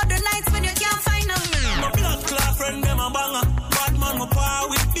know about the nights when you can't find a meal. My blood clot friend, them a banger. Bad man, my power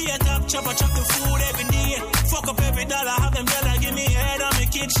with beer top chopper, chop the food every day. Fuck up every dollar, have them dollar, give me head and me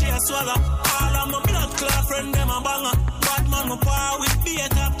kid share swallow. All of my blood clot friend, them a banger. Bad man, my power with beer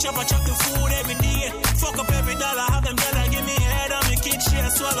top chopper, chop the food every day. Fuck up every dollar, have them dollar, give me head and me kid share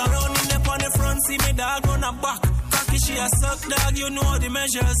swallow. Running up on the front, see me dog run a back. She a suck dog, you know the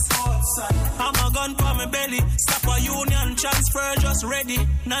measures. I'm a gun for my belly. Stop a union transfer, just ready.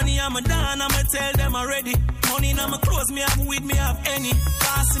 Nanny, I'm a dan, I'ma tell them already. Money in my clothes, me have weed, me have any.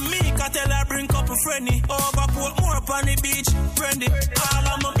 Passing me, I tell her bring couple friendly. Overport more up on the beach, friendly. All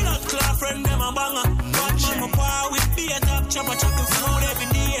of my blood clot friend, them a banger. Bad man, my power with beer top, chopper, chop the food every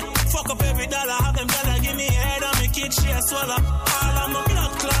day. Fuck up every dollar, have them dollar, give me head and me kid share swallow. All of my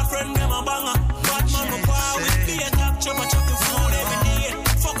blood clot friend, them a banger. Bad man, my power with beer top, chopper, chop the food every day.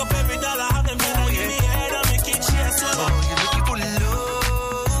 Fuck up every dollar, have them dollar, give me head and me kid share swallow. Oh, you looking for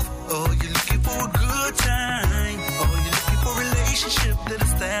love? Oh, you looking for a good time? Oh, you looking for a relationship that'll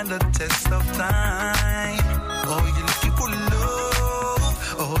stand the test of time? Oh, you looking for love?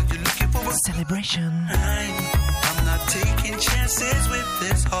 Oh, you looking for a celebration? I'm not taking chances with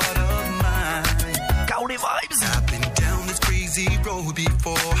this heart of mine. Kawule vibes. I've been down this crazy road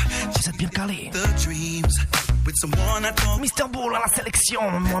before. Vous êtes bien calé. The dreams with someone I thought. Mr. Bull à la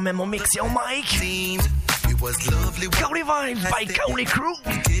sélection, moi-même au mix et au mic. It was lovely. Kawule vibes by Kawule Crew.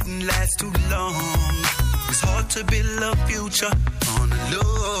 It didn't last too long. It's hard to build a future on a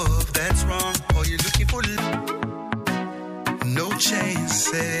love that's wrong. Or you're looking for no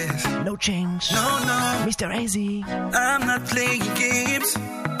chances. No change. No, no. Mr. Easy. I'm not playing games.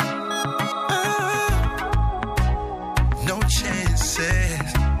 No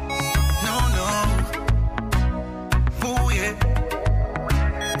chances. No, no. Oh, yeah.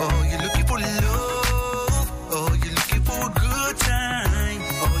 Oh, you're looking for love. Oh, you're looking for a good time.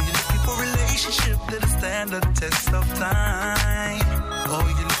 Oh, you're looking for a relationship that'll stand the test of time. Oh,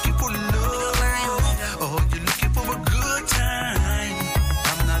 you're looking for love. Oh, you're looking for a good time.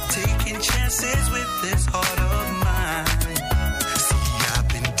 I'm not taking chances with this heart of mine. See, I've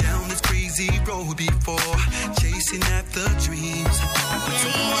been down this crazy road before, chasing after dreams. But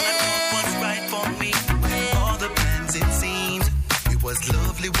someone I thought was right for me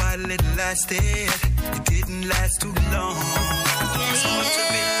I stayed, it didn't last too long. So much to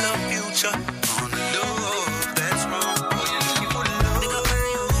build a future on the low. That's wrong. Oh, you're looking for love.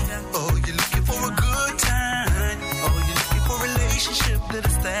 Oh, you're looking for a good time. Oh, you're looking for a relationship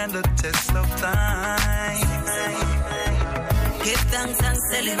that'll stand the test of time. Give thanks and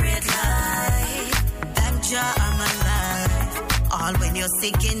celebrate life. Thank Jah I'm alive. All when you're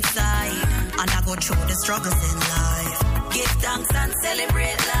sick inside, and I go through the struggles in life. Give thanks and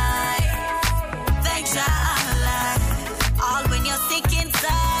celebrate life. Thank Jah I'm alive. All when you're sick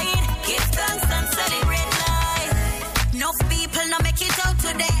inside, give thanks and celebrate life. Enough people no make it out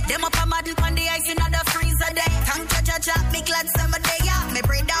today. Them up a model on the ice in the freezer day. Thank Jah Jah, me glad some day. Me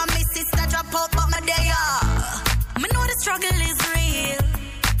break down me sister drop out, but my day. Me know the struggle is real.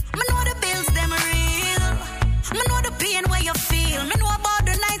 Me know the bills them real. Me know the pain where you feel. Me know about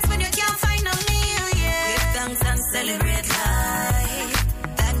the nights when you can't find a meal. Yeah. Give thanks and celebrate life.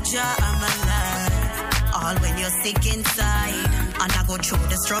 Thank Jah I'm alive. All when you're sick inside, and I go through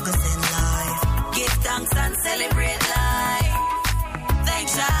the struggles in life. Give thanks and celebrate life. Thank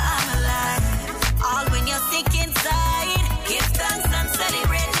Jah I'm alive. All when you're sick inside, give thanks and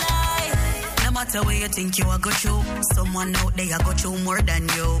celebrate life. No matter where you think you are go through, someone out there go through more than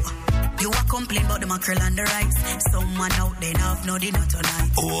you. You are complaining about the mackerel and the rice. Someone out there have no dinner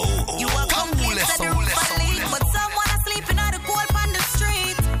tonight. You are complaining that the roof are leak, but someone are sleeping at the cold on the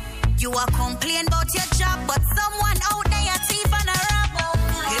street. You are complaining about your job, but someone out there a thief and a robber.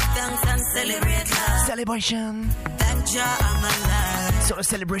 Give thanks and celebrate life. Celebration. Thank Jah I'm alive. Sur le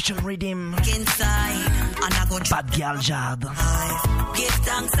Celebration Redeem. Inside, and I go Bad Girl Jad. Give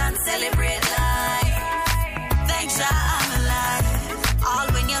thanks and celebrate life. Thank Jah I'm alive. All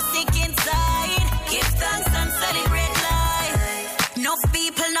when you're sick inside, give thanks and celebrate life. Enough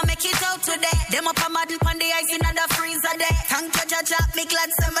people no make it out today. Them up a model on the ice in the freezer day. Thank Jah Jah, me glad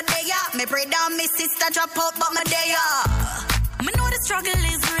some day. Me pray down me sister drop out, but my day. Me know the struggle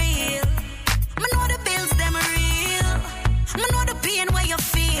is real. Me know the bills them real. Me know the pain where you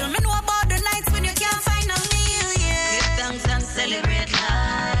feel. Me know about the nights when you can't find a meal. Yeah. Give thanks and celebrate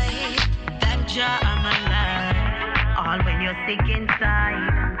life. Thank Jah I'm alive. All when you're sick inside,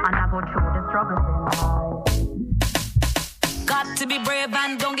 and I go through the struggles in life. Got to be brave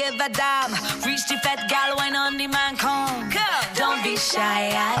and don't give a damn. Reach the fat gal when on the man come. Don't be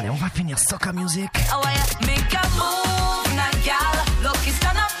shy. Allez, on va finir Soca Music. Oh, yeah. Make a move, now gal. Look, it's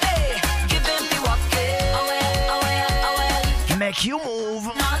gonna be. Give him the walk. Oh, yeah, oh, yeah, oh, yeah. Make you move.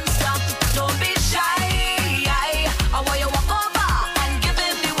 Non-stop, don't be shy. Oh, yeah, walk over and give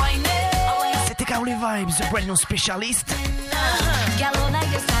him the wine. Oh, yeah. C'était Carly Vibes, brand new spécialiste.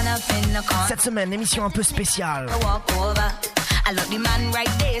 Cette semaine, émission un peu spéciale. I look the man right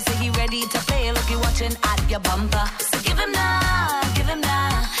there, say he ready to play. Look, he watching at your bumper. So give him now, give him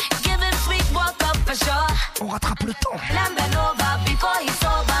now. Give him sweet walk up for sure. On rattrape le temps. Bend over before he's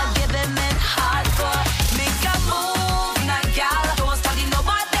sober. Give him in hardcore. Make a move, now gal. Don't study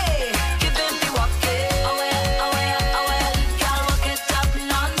nobody. Give him the walk it. Oh well, oh well, oh well. Gal, walk it up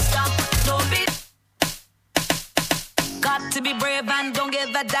non-stop. Don't be. Got to be brave and don't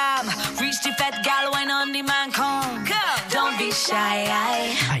give a damn. Reach the fat gal when on the man come. Don't be shy.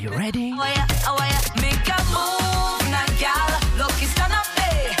 Are you ready? Oh yeah, oh yeah. Make a move, now gal. Look, it's gonna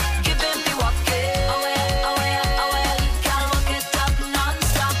be. Give him the walk it. Oh yeah, oh yeah, oh yeah. Gal, walk it up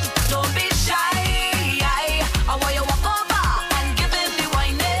non-stop. Don't be shy. Oh yeah, you walk over and give him the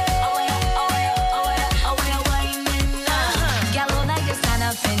wine. Oh yeah, oh yeah, oh yeah, oh yeah, whining. Gal, now you stand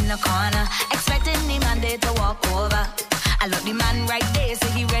up in the corner, expecting the man there to walk over. I look the man right there, so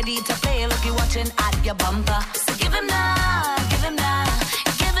he ready to play. Look, he watching at your bumper. So give him now, give him now.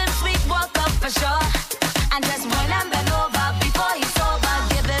 Give him sweet walk up for sure. And just while and bend over before he's sober.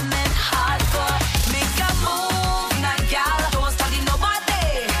 Give him in hardcore. Make a move, now gal. Don't study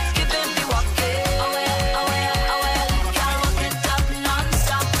nobody. Give him the walk it. Oh well, oh well, oh well. Gal, walk it up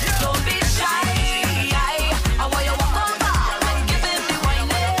non-stop. Don't be shy. Oh well, you walk over and give him the wine.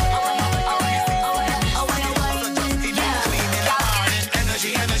 Oh well, oh well, oh well, oh well, wine.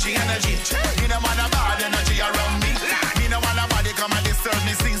 Energy. In a man of bad energy,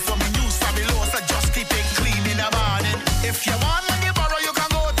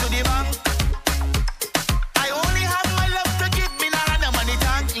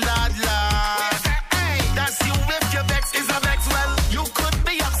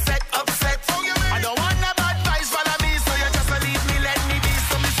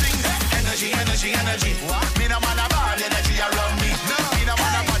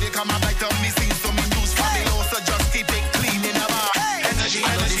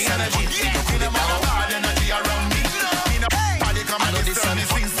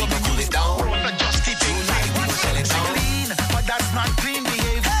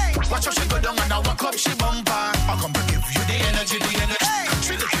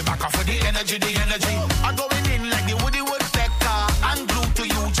 energy, the energy. I'm going in like the Woody Woodpecker. I'm glued to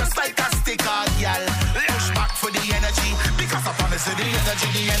you just like a sticker, girl. Push back for the energy, because I promise you the energy,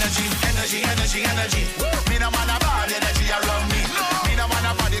 the energy, energy, energy, energy. Me no want a bad energy around me. Me no want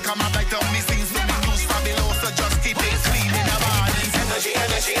a body come up like tell me things to be used from below, so just keep it clean in the body. Energy,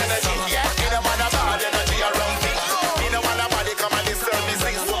 energy, energy. Me no want a bad energy around me. Me no want a body come and disturb me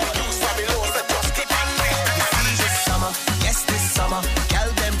things to be used from below, so just keep it clean. You see this summer, yes this summer, girl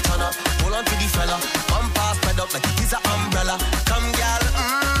them turn up, hold on to the fella, bumper spread up like it is an umbrella. Come girl,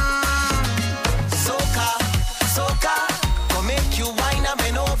 soca, soca, go make you wine and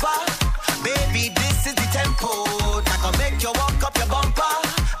bend over. Baby, this is the tempo that can make you walk up your bumper.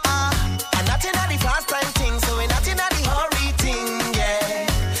 And not in the fast time thing, so we're not in the hurry thing, yeah.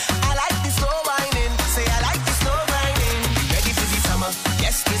 I like the slow whining, say I like the slow grinding. Ready for the summer,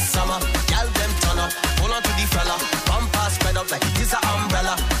 yes this summer, girl them turn up, hold on to the fella, bumper spread up like it is an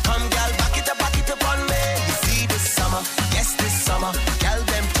umbrella. Come girl, back it up on me. You see this summer, yes this summer, girl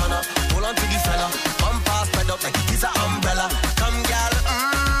them turn up, hold on to the fella, bumper spread up like it is an umbrella. Come girl,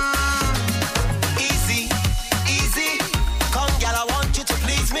 easy, easy, come girl, I want you to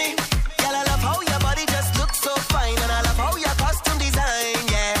please me. Girl, I love how your body just looks so fine, and I love how your costume design,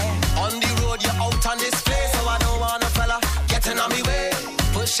 yeah. On the road, you're out on display, so I don't want a fella getting on me way.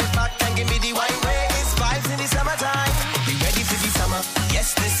 Push it back and give me the wine way. It's vibes in the summertime. Be ready for the summer,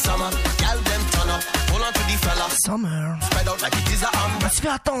 yes this summer. Girl, them turn up, hold on to the fella. Summer. Spread out like it is a On se fait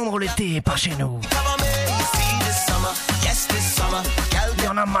attendre l'été par chez nous. Cover me, you see this summer, yes this summer. Girl, Il y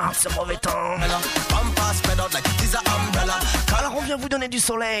en a marre de ce mauvais temps. bumper spread out like it is a umbrella. Alors on vient vous donner du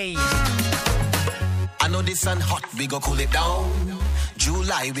soleil. I know this sun hot, we go cool it down.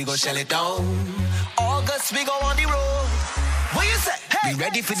 July, we go shell it down. August, we go on the road. What you say? Hey. Be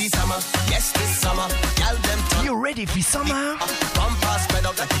ready for the summer, yes this summer. Girl, them turn. You ready for summer? Bumper spread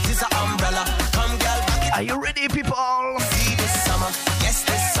out like it is an umbrella. Come girl, back it. Are you ready people? See this summer, yes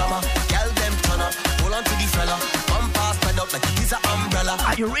this summer. Girl, them turn up, hold on to the fella. Bumper spread out like it is an umbrella.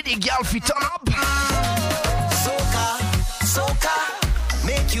 Are you ready girl for turn up? Soca, soca,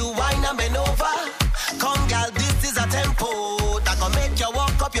 make you wine and bend over. Come girl, this is a tempo that can make you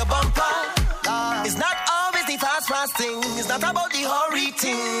walk up your bumper. It's not always the fast thing, it's not about the hurry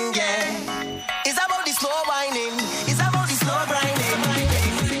thing, yeah. It's about the slow whining, it's about the slow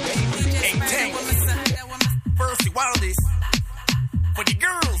grinding. Hey, tank. First the wildest. For the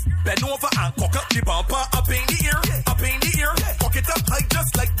girls, bend over and cock up the bumper up in the ear, up in the ear. Cock it up high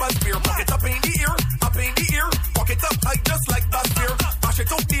just like Buzz Beer. Cock it up in the ear, up in the ear. Cock it up high just like Buzz Beer. Mash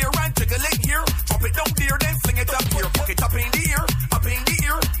it up there and jiggle it here. Drop it down there, then fling it up here. Cock it up in the ear, up in the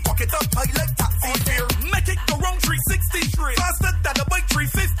ear. Cock it up high like taxi fare. Make it go round 360 straight. Faster than a bike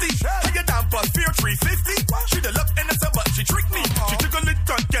 350. Higher than Buzz Beer 350. She the look innocent but she trick me. She jiggle it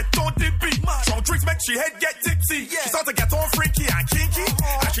and get on the beat. Strong tricks make she head get tipsy. She start to get on freaky and kinky.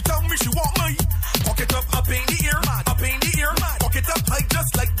 And she tell me she want me. Cock it up in the ear, up in the ear. Cock it up high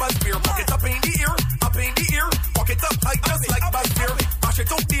just like Buzz Beer. Cock it up in the ear, up in the ear. Cock it up high just like Buzz Beer. Mash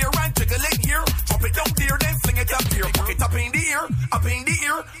it up there and jiggle it here. Drop it down there, then fling it up here. Cock it up in the ear, up in the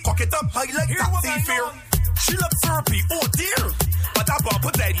ear. Cock it up high like taxi fare. She looks syrupy, oh dear. But that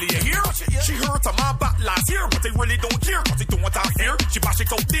bumper deadly here. She hurt on my back last year, but they really don't care, cause they don't want out here. She bash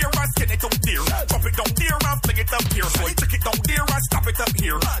it out there and skin it out there. Drop it down there and fling it up here. So I take it down there and stop it up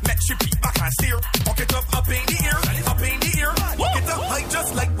here. Make she beat back and steer. Cock it up in the ear, up in the ear. Cock it up high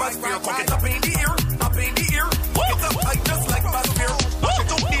just like Buzz Beer. Cock it up in the ear, up in the ear. Cock it up high just like Buzz Beer. Bash it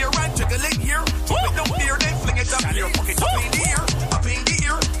out there and jiggle it here. Drop it down there, then fling it up here. Cock it up in the ear, up in the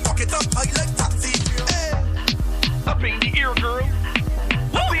ear. Cock it up high like taxi. Up in the ear, girl.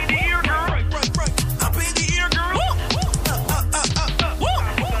 Up in the ear, girl. Up in the ear, girl.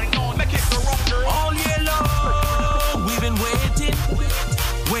 Make it the wrong girl. All year long, we've been waiting,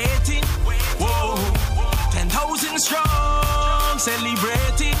 waiting. Whoa, 10,000 strong,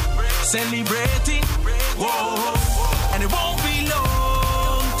 celebrating, celebrating. Whoa, and it won't be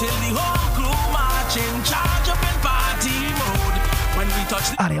long till the whole crew march in charge up in party mode. When we touch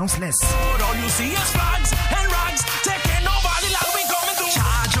the Allez, on se laisse. road, all you see is flags and rags. Taking nobody like we coming through.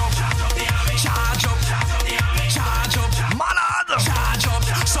 Charge up, charge up, charge up. Malade. Charge up,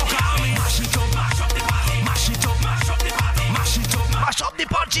 so call me. Mash it up, mash up the party. Mash it up, mash up the party. Mash it up, Mash up the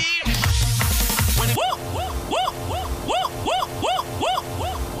party. When it woo, woo, woo, woo, woo, woo, woo,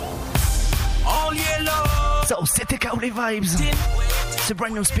 woo. All year long. So, c'était KO les vibes. Ce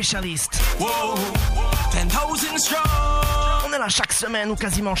brand new spécialiste. Whoa, 10,000 strong. On est là chaque semaine ou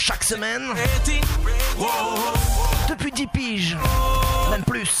quasiment chaque semaine. Whoa, Depuis 10 piges. Même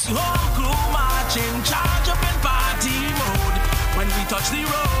plus. the whole crew march in charge up in party mode. When we touch the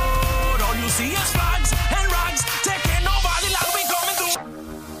road, All you see is flags and rags, taking over the land we coming through.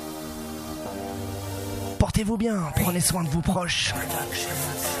 Portez-vous bien, prenez soin de vos proches.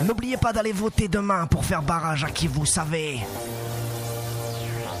 N'oubliez pas d'aller voter demain pour faire barrage à qui vous savez.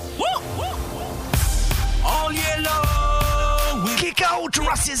 All year long, we kick out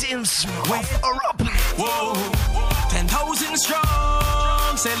racism of Europe. Whoa, 10,000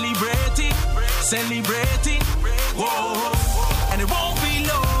 strong, celebrating. Whoa, and it won't be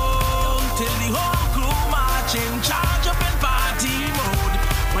long till the whole crew march in charge up in party mode.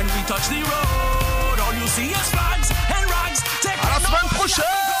 When we touch the road.